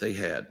that they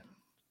had.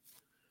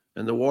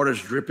 And the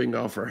water's dripping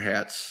off our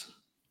hats,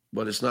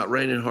 but it's not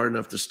raining hard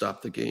enough to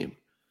stop the game.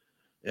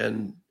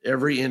 And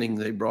every inning,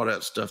 they brought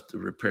out stuff to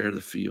repair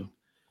the field.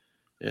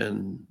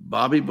 And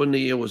Bobby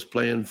Bonilla was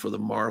playing for the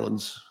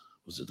Marlins.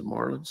 Was it the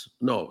Marlins?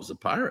 No, it was the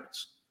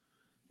Pirates.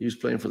 He was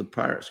playing for the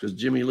Pirates because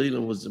Jimmy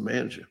Leland was the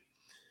manager.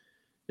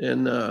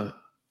 And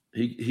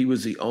he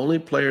was the only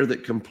player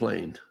that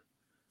complained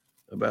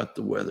about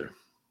the weather.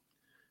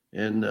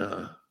 And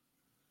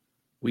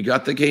we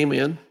got the game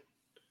in,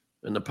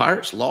 and the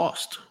Pirates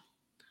lost.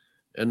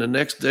 And the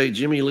next day,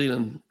 Jimmy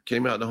Leland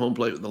came out to home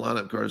plate with the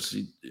lineup cards,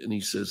 and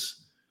he says,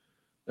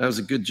 that was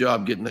a good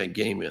job getting that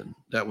game in.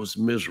 That was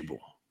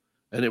miserable.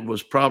 And it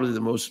was probably the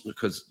most,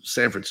 because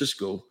San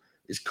Francisco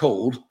is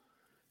cold,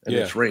 and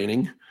it's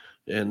raining.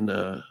 And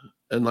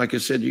like I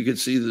said, you could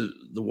see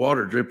the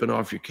water dripping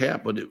off your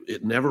cap, but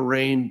it never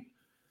rained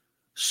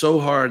so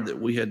hard that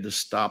we had to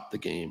stop the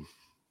game.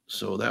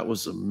 So that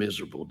was a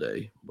miserable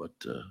day. But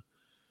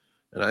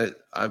and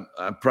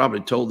I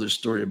probably told this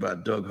story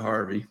about Doug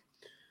Harvey,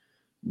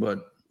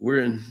 but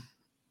we're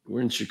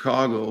in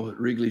Chicago at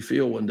Wrigley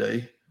Field one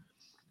day,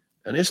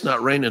 and it's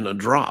not raining a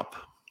drop.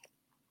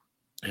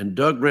 And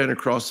Doug ran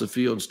across the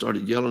field and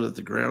started yelling at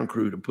the ground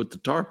crew to put the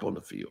tarp on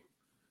the field.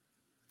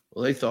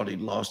 Well, they thought he'd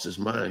lost his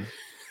mind.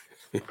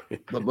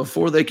 But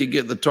before they could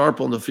get the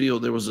tarp on the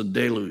field, there was a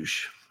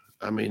deluge.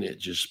 I mean, it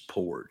just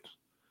poured.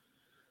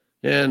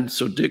 And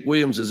so Dick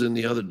Williams is in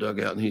the other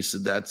dugout, and he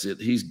said, that's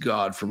it. He's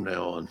God from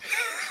now on.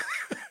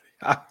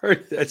 I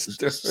heard that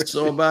story.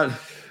 So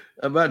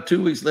about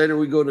 2 weeks later,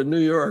 we go to New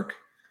York,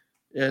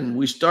 and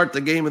we start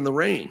the game in the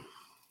rain.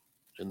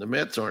 And the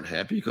Mets aren't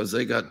happy because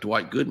they got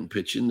Dwight Gooden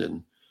pitching,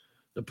 and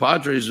the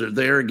Padres are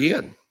there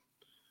again.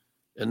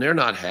 And they're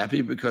not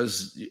happy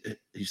because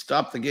he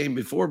stopped the game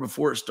before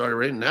it started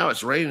raining. Now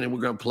it's raining, and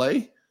we're going to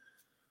play.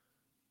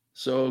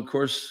 So, of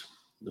course,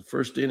 the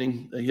first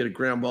inning, they hit a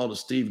ground ball to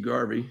Steve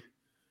Garvey,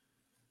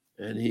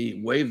 and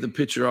he waved the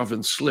pitcher off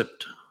and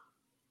slipped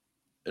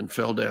and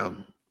fell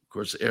down. Of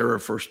course, error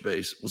first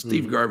base. Well,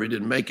 Steve Garvey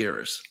didn't make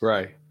errors.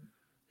 Right.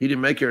 He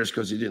didn't make errors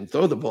because he didn't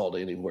throw the ball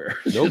to anywhere.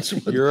 Nope,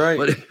 you're right.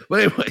 But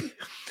anyway,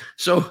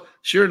 so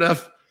sure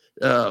enough,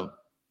 the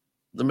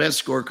Mets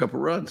score a couple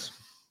runs.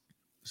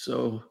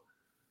 So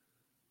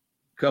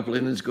couple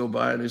innings go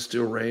by and it's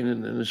still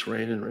raining and it's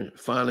raining.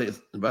 Finally,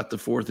 about the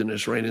fourth inning,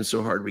 it's raining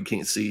so hard we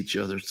can't see each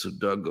other. So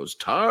Doug goes,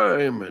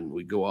 time, and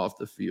we go off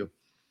the field.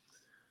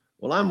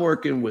 Well, I'm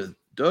working with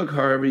Doug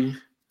Harvey,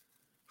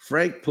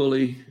 Frank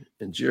Pulley,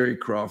 and Jerry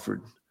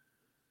Crawford,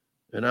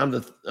 and I'm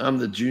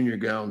the junior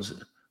guy.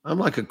 I'm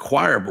like a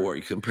choir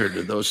boy compared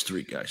to those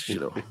three guys.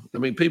 I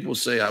mean, people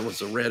say I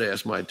was a red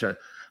ass my entire.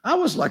 I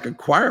was like a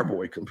choir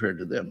boy compared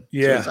to them.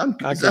 Yeah,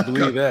 I can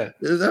believe that.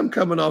 As I'm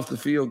coming off the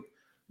field,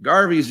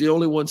 Garvey's the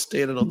only one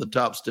standing on the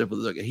top step of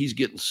the dugout. He's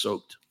getting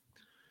soaked,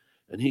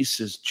 and he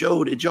says,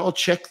 "Joe, did y'all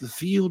check the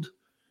field?"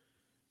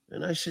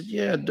 And I said,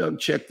 "Yeah, Doug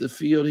checked the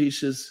field." He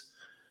says.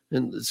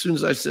 And as soon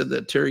as I said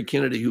that, Terry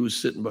Kennedy, who was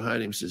sitting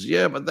behind him, says,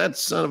 "Yeah, but that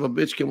son of a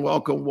bitch can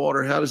walk on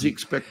water. How does he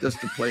expect us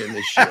to play in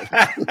this shit?"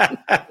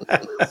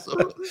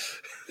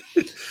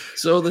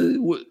 So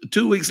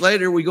 2 weeks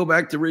later, we go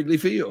back to Wrigley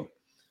Field.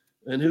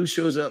 And who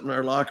shows up in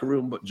our locker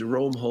room but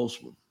Jerome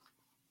Holtzman,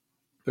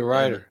 the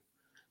writer.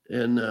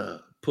 And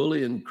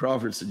Pulley and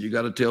Crawford said, "You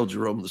got to tell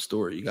Jerome the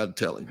story. You got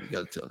to tell him. You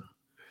got to tell him."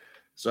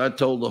 So I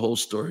told the whole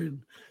story.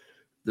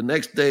 The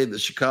next day, the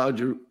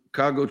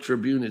Chicago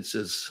Tribune, it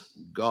says,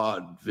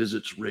 "God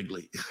visits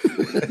Wrigley."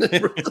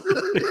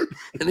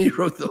 And he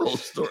wrote the whole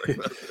story.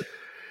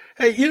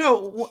 Hey,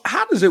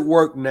 how does it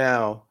work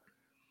now?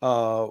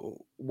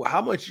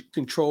 How much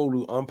control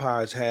do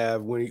umpires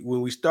have when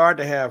we start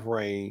to have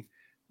rain,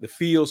 the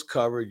field's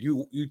covered,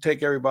 you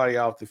take everybody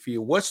off the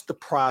field? What's the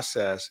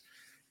process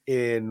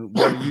in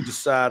whether you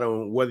decide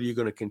on whether you're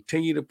going to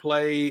continue to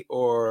play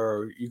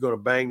or you're going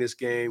to bang this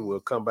game, we'll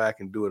come back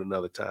and do it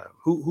another time?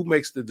 Who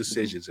makes the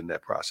decisions in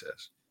that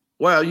process?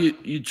 Well,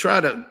 you try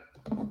to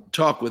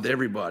talk with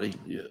everybody.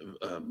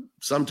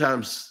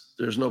 Sometimes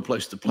there's no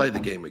place to play the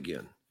game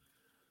again,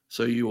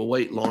 so you will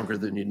wait longer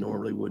than you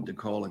normally would to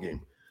call a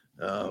game.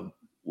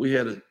 We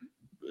had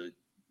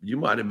you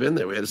might have been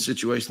there. We had a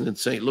situation in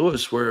St.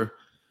 Louis where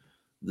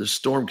the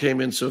storm came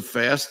in so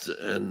fast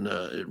and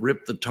it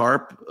ripped the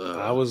tarp.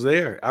 I was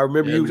there. I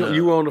remember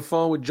you were on the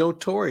phone with Joe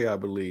Torre, I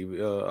believe,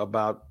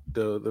 about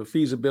the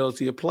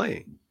feasibility of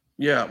playing.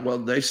 Yeah, well,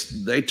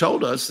 they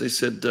told us, they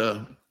said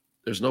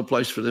there's no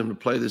place for them to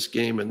play this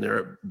game, and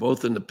they're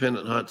both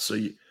independent hunts, so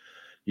you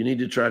need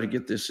to try to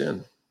get this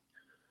in.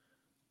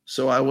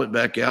 So I went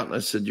back out and I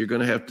said, "You're going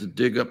to have to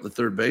dig up the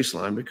third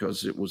baseline,"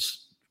 because it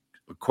was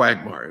a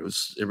quagmire. It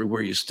was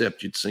everywhere you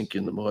stepped, you'd sink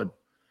in the mud.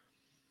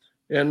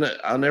 And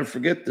I'll never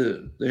forget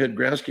the head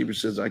groundskeeper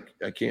says, I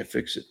can't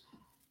fix it.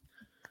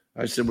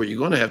 I said, "Well, you're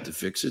going to have to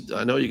fix it.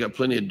 I know you got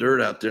plenty of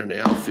dirt out there in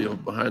the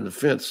outfield behind the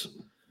fence."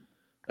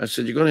 I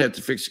said, "You're going to have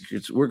to fix it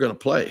because we're going to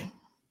play."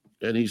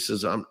 And he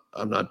says, I'm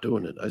not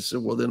doing it. I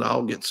said, "Well, then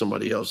I'll get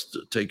somebody else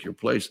to take your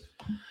place."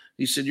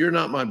 He said, "You're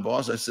not my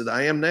boss." I said,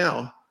 "I am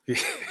now."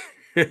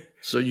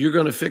 "So you're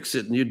going to fix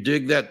it, and you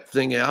dig that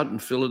thing out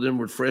and fill it in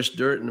with fresh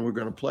dirt, and we're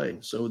going to play."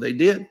 So they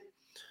did.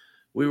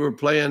 We were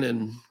playing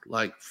in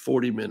like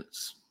 40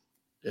 minutes,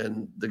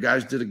 and the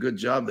guys did a good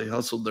job. They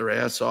hustled their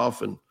ass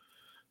off, and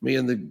me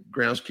and the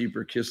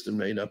groundskeeper kissed and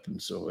made up, and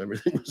so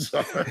everything was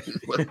all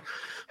right.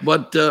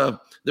 But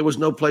there was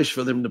no place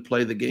for them to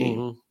play the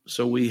game,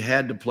 so we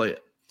had to play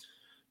it.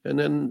 And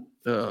then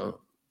there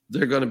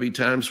are going to be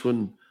times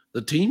when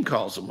the team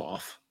calls them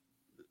off.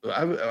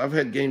 I've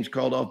had games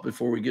called off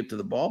before we get to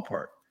the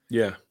ballpark.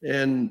 Yeah.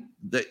 And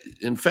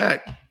in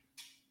fact,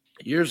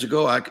 years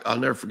ago, I'll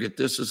never forget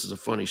this. This is a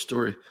funny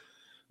story.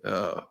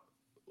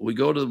 We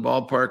go to the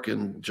ballpark,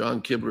 and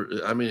John Kibler,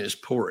 it's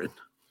pouring.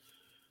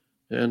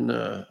 And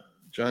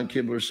John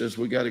Kibler says,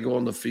 "We got to go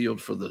on the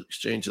field for the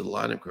exchange of the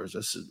lineup cards."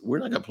 I said, "We're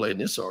not going to play in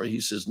this, are we?"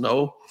 He says,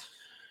 "No,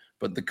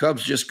 but the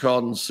Cubs just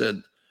called and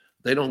said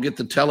they don't get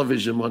the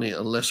television money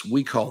unless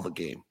we call the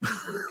game."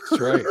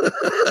 That's right.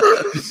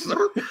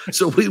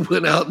 So we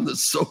went out in the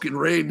soaking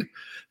rain,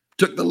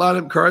 took the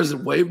lineup cards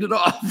and waved it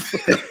off.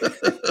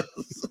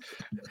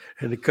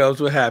 And the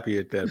Cubs were happy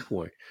at that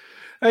point.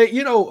 Hey,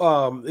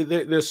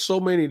 there's so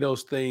many of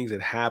those things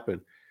that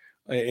happen.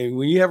 And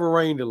when you have a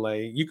rain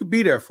delay, you could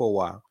be there for a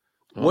while.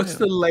 What's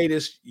the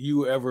latest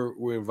you ever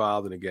were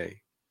involved in a game?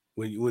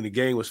 When the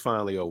game was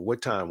finally over,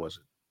 what time was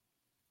it?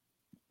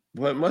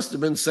 Well, it must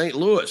have been St.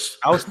 Louis.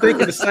 I was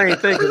thinking the same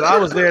thing because I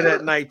was there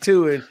that night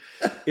too. And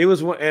it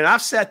was one, and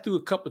I've sat through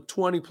a couple of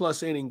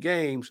 20+ inning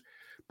games,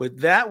 but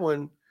that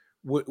one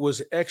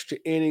was extra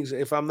innings,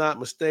 if I'm not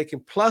mistaken,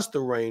 plus the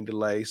rain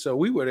delay. So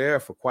we were there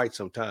for quite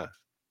some time.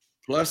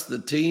 Plus the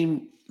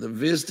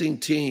visiting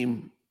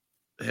team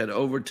had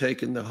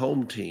overtaken the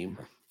home team,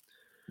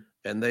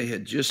 and they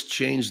had just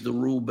changed the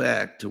rule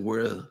back to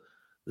where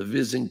the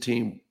visiting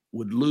team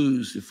would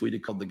lose if we'd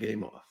have called the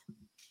game off.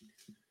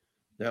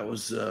 That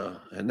was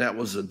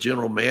a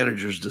general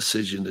manager's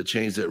decision to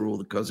change that rule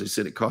because they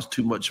said it cost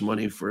too much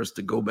money for us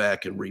to go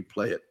back and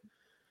replay it.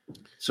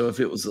 So if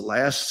it was the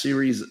last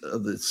series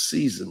of the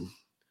season,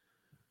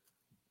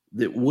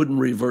 that wouldn't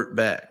revert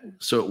back.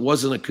 So it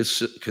wasn't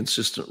a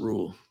consistent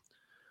rule.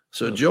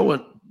 So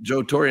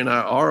Joe Torre and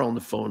I are on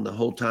the phone the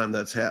whole time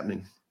that's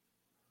happening.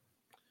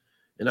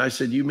 And I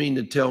said, "You mean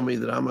to tell me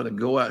that I'm going to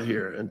go out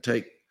here and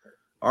take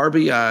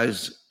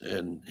RBIs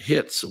and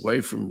hits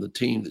away from the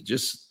team that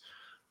just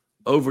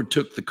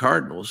overtook the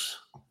Cardinals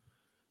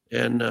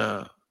and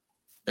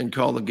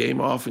call the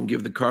game off and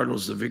give the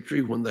Cardinals the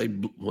victory when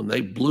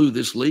they blew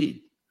this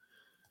lead.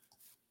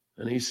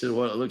 And he said,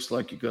 well, it looks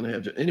like you're going to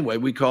have to. Anyway,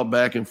 we called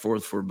back and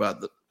forth for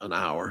about an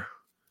hour.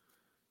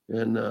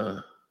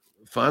 And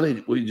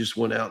finally, we just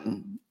went out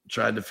and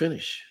tried to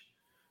finish.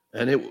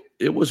 And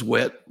it was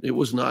wet. It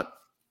was not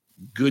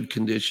good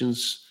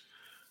conditions.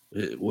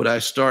 Would I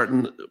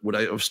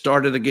have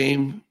started a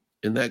game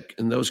in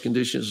those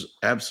conditions?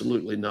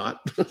 Absolutely not.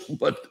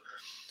 But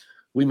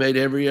we made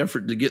every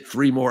effort to get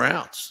 3 more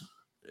outs,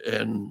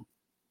 and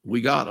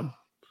we got them.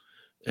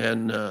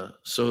 And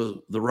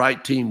so the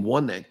right team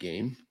won that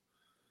game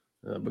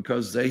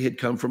because they had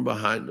come from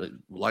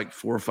behind, like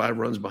 4 or 5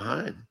 runs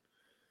behind.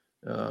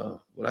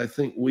 But I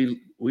think we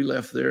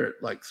left there at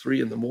like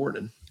 3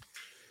 a.m.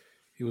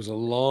 It was a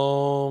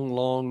long,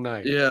 long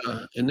night. Yeah,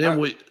 and then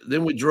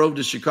we drove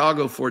to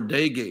Chicago for a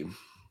day game.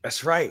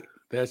 That's right.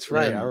 And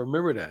I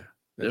remember that.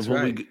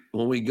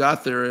 When we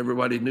got there,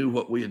 everybody knew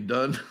what we had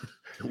done.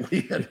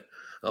 We had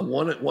a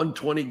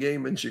 1-20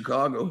 game in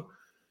Chicago,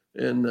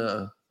 and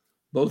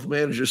both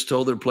managers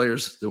told their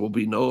players there will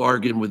be no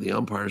arguing with the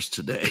umpires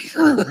today.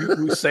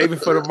 We save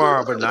it for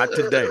tomorrow, but not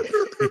today.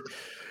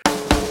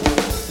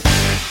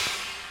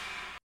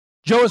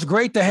 Joe, it's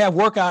great to have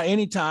Workout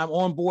Anytime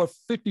on board.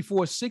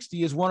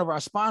 5460 is one of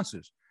our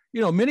sponsors.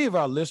 Many of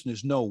our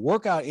listeners know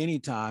Workout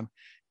Anytime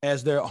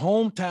as their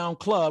hometown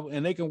club,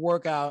 and they can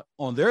work out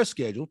on their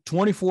schedule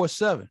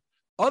 24/7.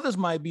 Others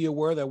might be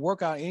aware that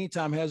Workout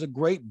Anytime has a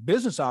great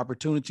business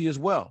opportunity as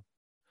well.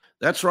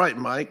 That's right,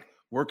 Mike.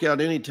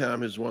 Workout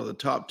Anytime is one of the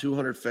top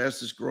 200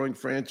 fastest growing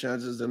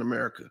franchises in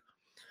America.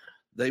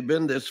 They've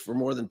been this for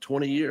more than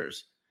 20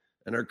 years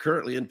and are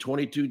currently in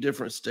 22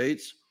 different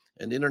states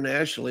and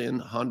internationally in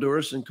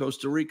Honduras and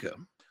Costa Rica.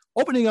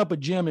 Opening up a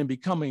gym and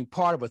becoming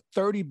part of a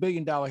 $30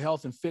 billion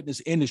health and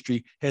fitness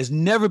industry has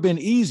never been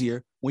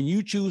easier when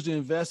you choose to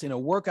invest in a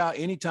Workout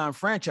Anytime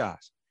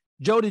franchise.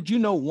 Joe, did you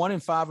know 1 in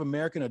 5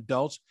 American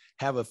adults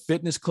have a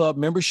fitness club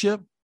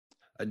membership?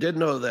 I did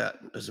know that,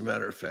 as a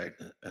matter of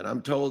fact, and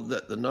I'm told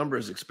that the number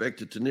is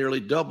expected to nearly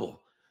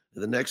double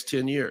in the next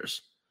 10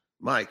 years.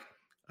 Mike,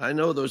 I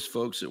know those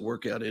folks at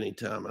Workout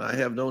Anytime, and I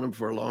have known them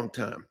for a long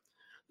time.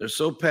 They're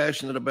so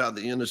passionate about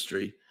the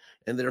industry,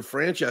 and their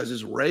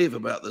franchises rave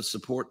about the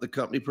support the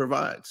company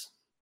provides.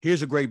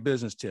 Here's a great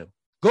business tip.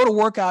 Go to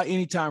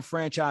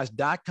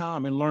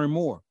workoutanytimefranchise.com and learn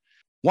more.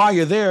 While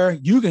you're there,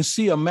 you'll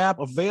see a map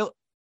of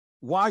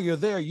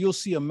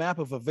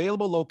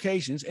available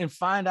locations and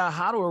find out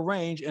how to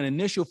arrange an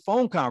initial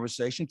phone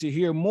conversation to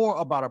hear more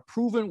about a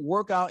proven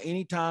Workout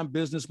Anytime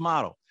business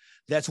model.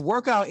 That's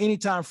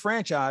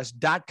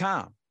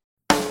workoutanytimefranchise.com.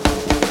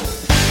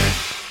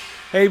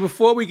 Hey,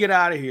 before we get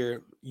out of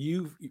here,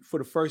 you, for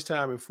the first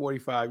time in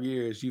 45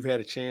 years, you've had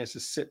a chance to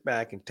sit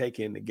back and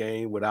take in the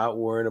game without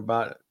worrying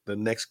about the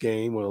next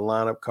game or the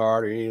lineup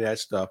card or any of that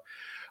stuff.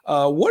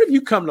 What have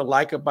you come to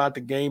like about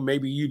the game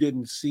maybe you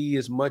didn't see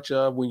as much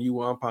of when you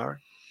were umpiring?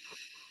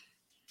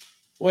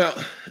 Well,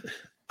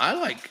 I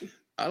like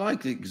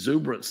the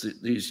exuberance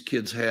that these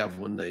kids have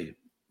when they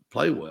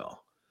play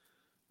well.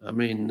 I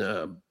mean,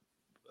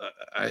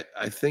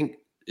 I think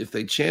if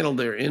they channel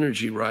their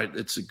energy right,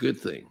 it's a good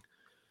thing.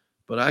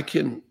 But I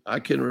can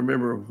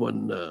remember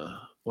when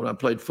I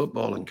played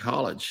football in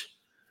college,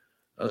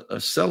 a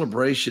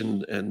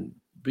celebration and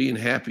being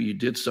happy you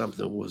did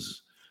something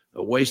was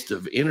a waste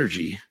of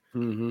energy.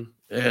 Mm-hmm.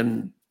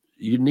 And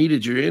you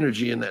needed your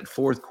energy in that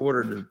fourth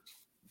quarter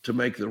to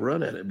make the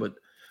run at it. But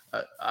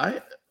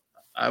I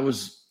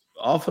was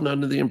often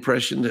under the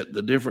impression that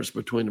the difference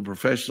between a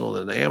professional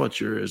and an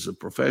amateur is a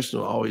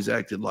professional always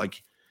acted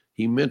like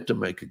he meant to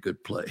make a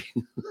good play.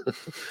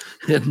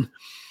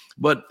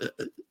 But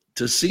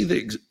to see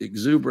the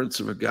exuberance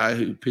of a guy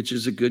who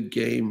pitches a good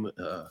game,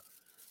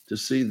 to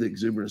see the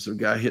exuberance of a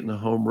guy hitting a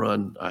home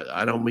run,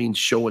 I don't mean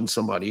showing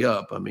somebody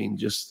up. I mean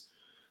just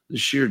the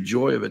sheer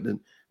joy of it.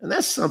 And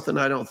that's something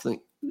I don't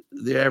think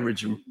the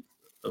average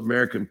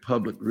American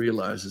public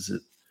realizes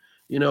that,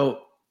 in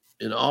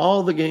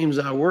all the games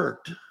I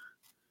worked,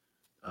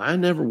 I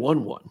never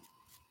won one.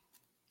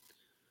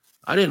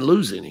 I didn't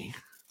lose any,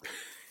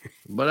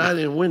 but I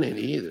didn't win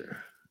any either.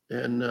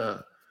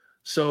 And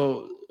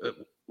so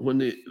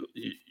when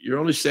your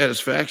only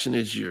satisfaction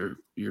is your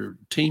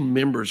team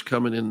members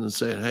coming in and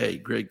saying, "Hey,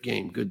 great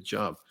game, good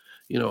job,"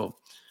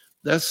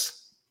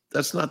 that's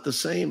not the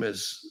same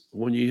as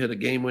when you hit a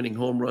game-winning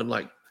home run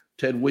like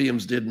Ted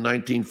Williams did in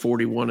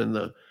 1941,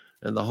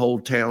 and the whole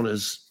town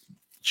is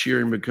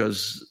cheering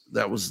because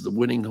that was the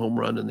winning home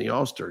run in the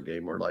All-Star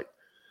game, or like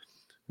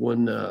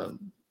when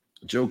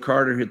Joe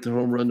Carter hit the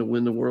home run to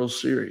win the World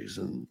Series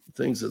and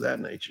things of that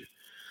nature.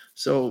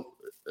 So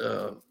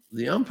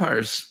the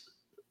umpires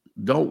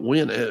don't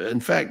win. In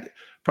fact,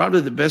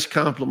 probably the best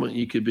compliment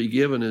you could be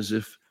given is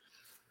if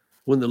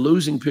when the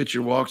losing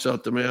pitcher walks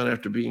out the mound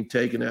after being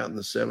taken out in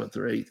the 7th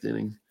or 8th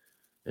inning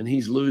and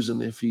he's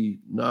losing, if he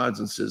nods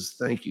and says,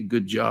 "Thank you,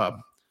 good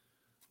job,"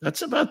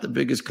 that's about the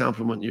biggest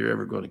compliment you're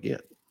ever going to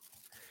get.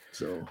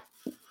 So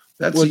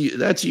that's a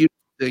unique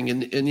thing.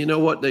 And you know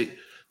what? They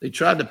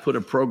tried to put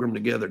a program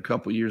together a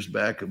couple years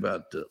back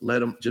about let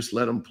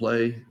them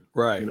play.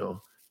 Right. You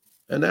know,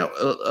 and that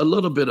a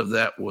little bit of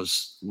that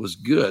was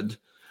good.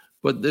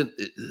 But then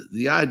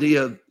the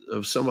idea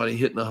of somebody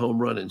hitting a home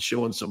run and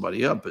showing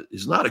somebody up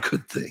is not a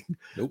good thing.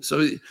 Nope.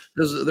 So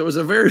there was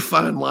a very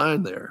fine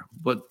line there.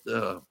 But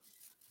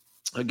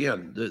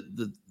again,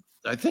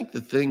 I think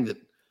the thing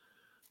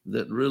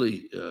that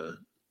really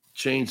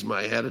changed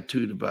my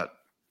attitude about,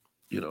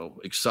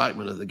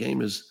 excitement of the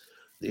game is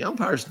the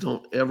umpires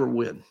don't ever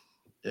win.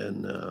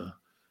 And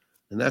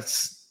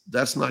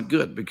that's not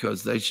good,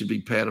 because they should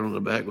be patted on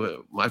the back.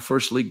 My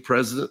first league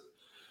president,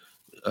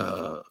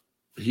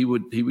 he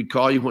would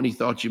call you when he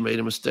thought you made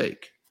a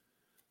mistake,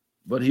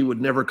 but he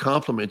would never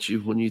compliment you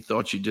when you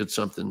thought you did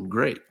something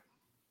great.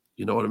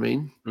 You know what I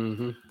mean?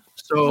 Mm-hmm.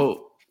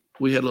 So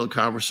we had a little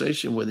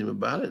conversation with him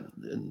about it,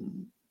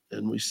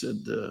 and we said,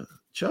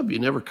 Chubb, you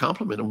never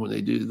compliment them when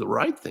they do the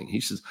right thing.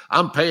 He says,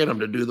 I'm paying them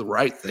to do the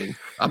right thing.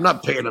 I'm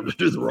not paying them to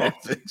do the wrong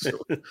thing. So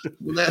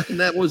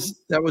that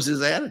was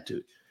his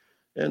attitude.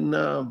 And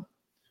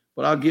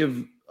but I'll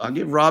give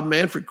Rob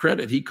Manfred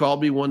credit. He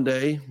called me one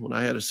day when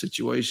I had a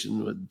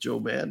situation with Joe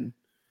Madden,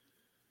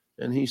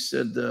 and he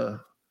said,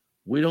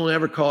 we don't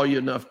ever call you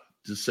enough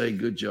to say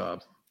good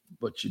job,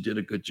 but you did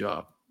a good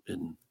job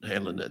in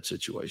handling that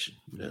situation.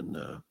 And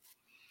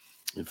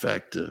in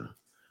fact,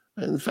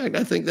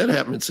 I think that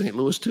happened in St.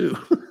 Louis too.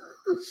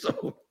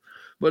 So,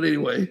 but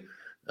anyway,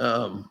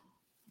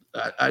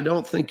 I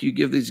don't think you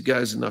give these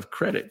guys enough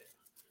credit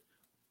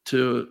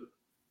to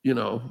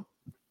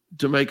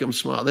make them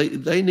smile.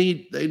 They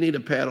need a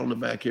pat on the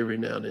back every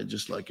now and then,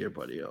 just like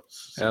everybody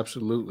else. So.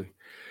 Absolutely.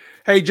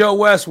 Hey, Joe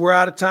West, we're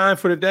out of time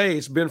for today.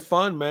 It's been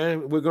fun,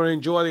 man. We're going to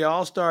enjoy the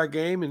All-Star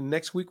game, and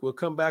next week we'll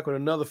come back with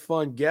another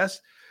fun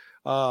guest.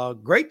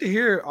 Great to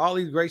hear all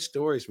these great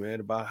stories, man,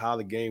 about how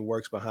the game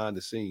works behind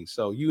the scenes.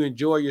 So you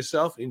enjoy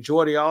yourself,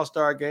 enjoy the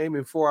All-Star game.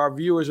 And for our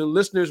viewers and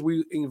listeners,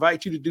 we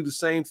invite you to do the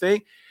same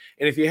thing.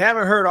 And if you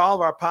haven't heard all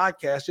of our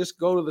podcasts, just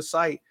go to the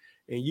site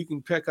and you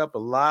can pick up a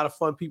lot of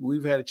fun people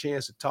we've had a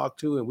chance to talk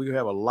to, and we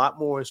have a lot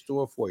more in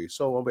store for you.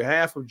 So on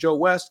behalf of Joe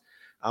West,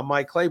 I'm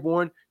Mike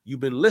Claiborne. You've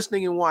been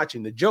listening and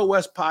watching the Joe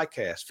West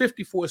Podcast,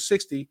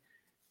 5460.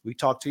 We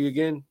talk to you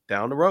again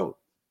down the road.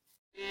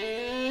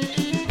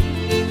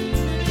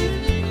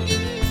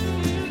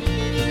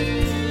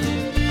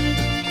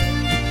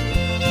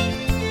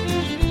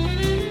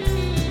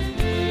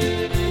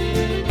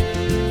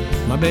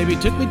 My baby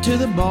took me to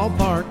the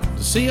ballpark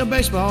to see a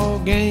baseball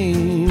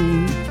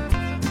game.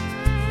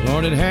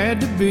 Lord, it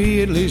had to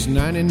be at least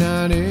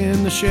 99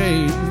 in the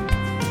shade.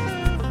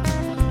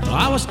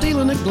 I was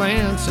stealing a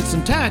glance at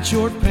some tight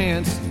short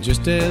pants, and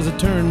just as I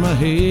turned my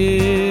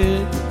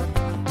head,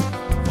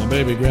 my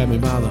baby grabbed me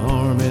by the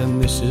arm,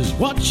 and this is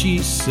what she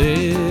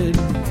said.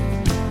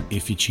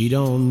 If you cheat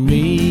on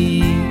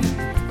me,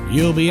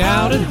 you'll be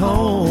out at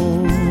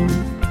home.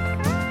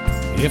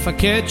 If I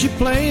catch you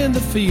playing the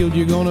field,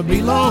 you're gonna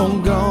be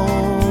long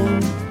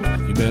gone.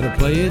 You better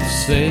play it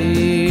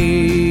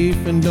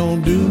safe and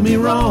don't do me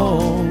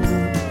wrong,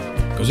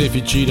 'cause if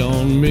you cheat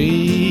on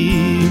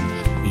me,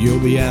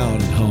 you'll be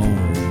out at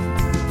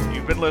home.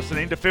 You've been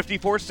listening to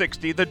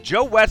 5460, the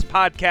Joe West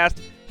Podcast,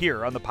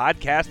 here on the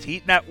Podcast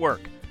Heat Network.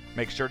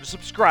 Make sure to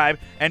subscribe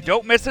and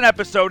don't miss an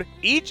episode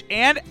each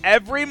and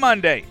every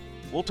Monday.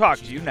 We'll talk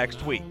to you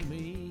next week.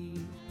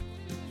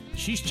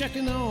 She's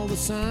checking all the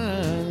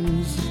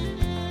signs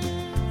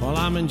while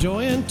I'm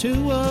enjoying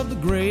two of the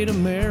great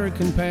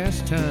American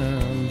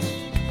pastimes.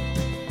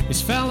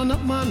 It's fouling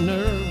up my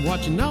nerve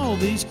watching all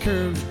these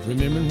curves,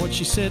 remembering what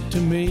she said to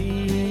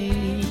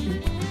me.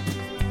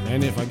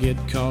 And if I get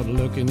caught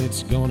looking,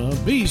 it's gonna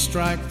be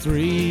strike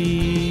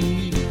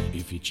three.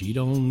 If you cheat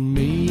on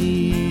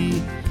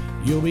me,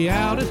 you'll be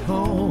out at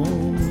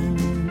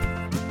home.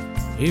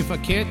 If I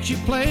catch you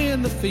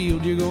playing the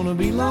field, you're gonna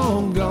be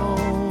long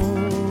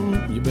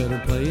gone. You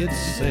better play it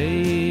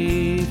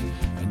safe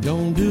and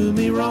don't do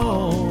me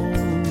wrong,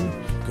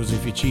 'cause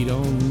if you cheat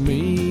on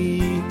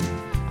me,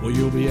 well,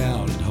 you'll be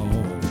out at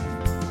home.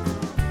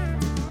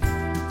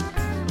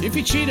 If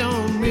you cheat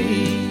on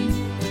me,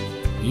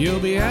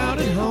 you'll be out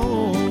at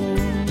home.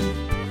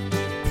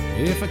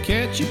 If I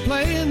catch you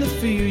playing the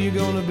field, you're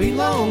gonna be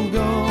long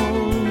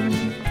gone.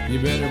 You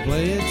better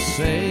play it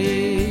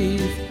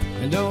safe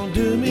and don't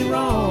do me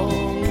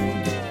wrong,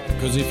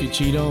 'cause if you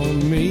cheat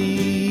on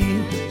me,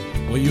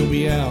 well, you'll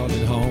be out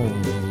at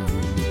home.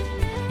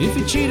 If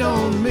you cheat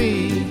on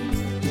me,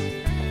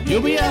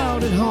 you'll be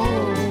out at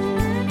home.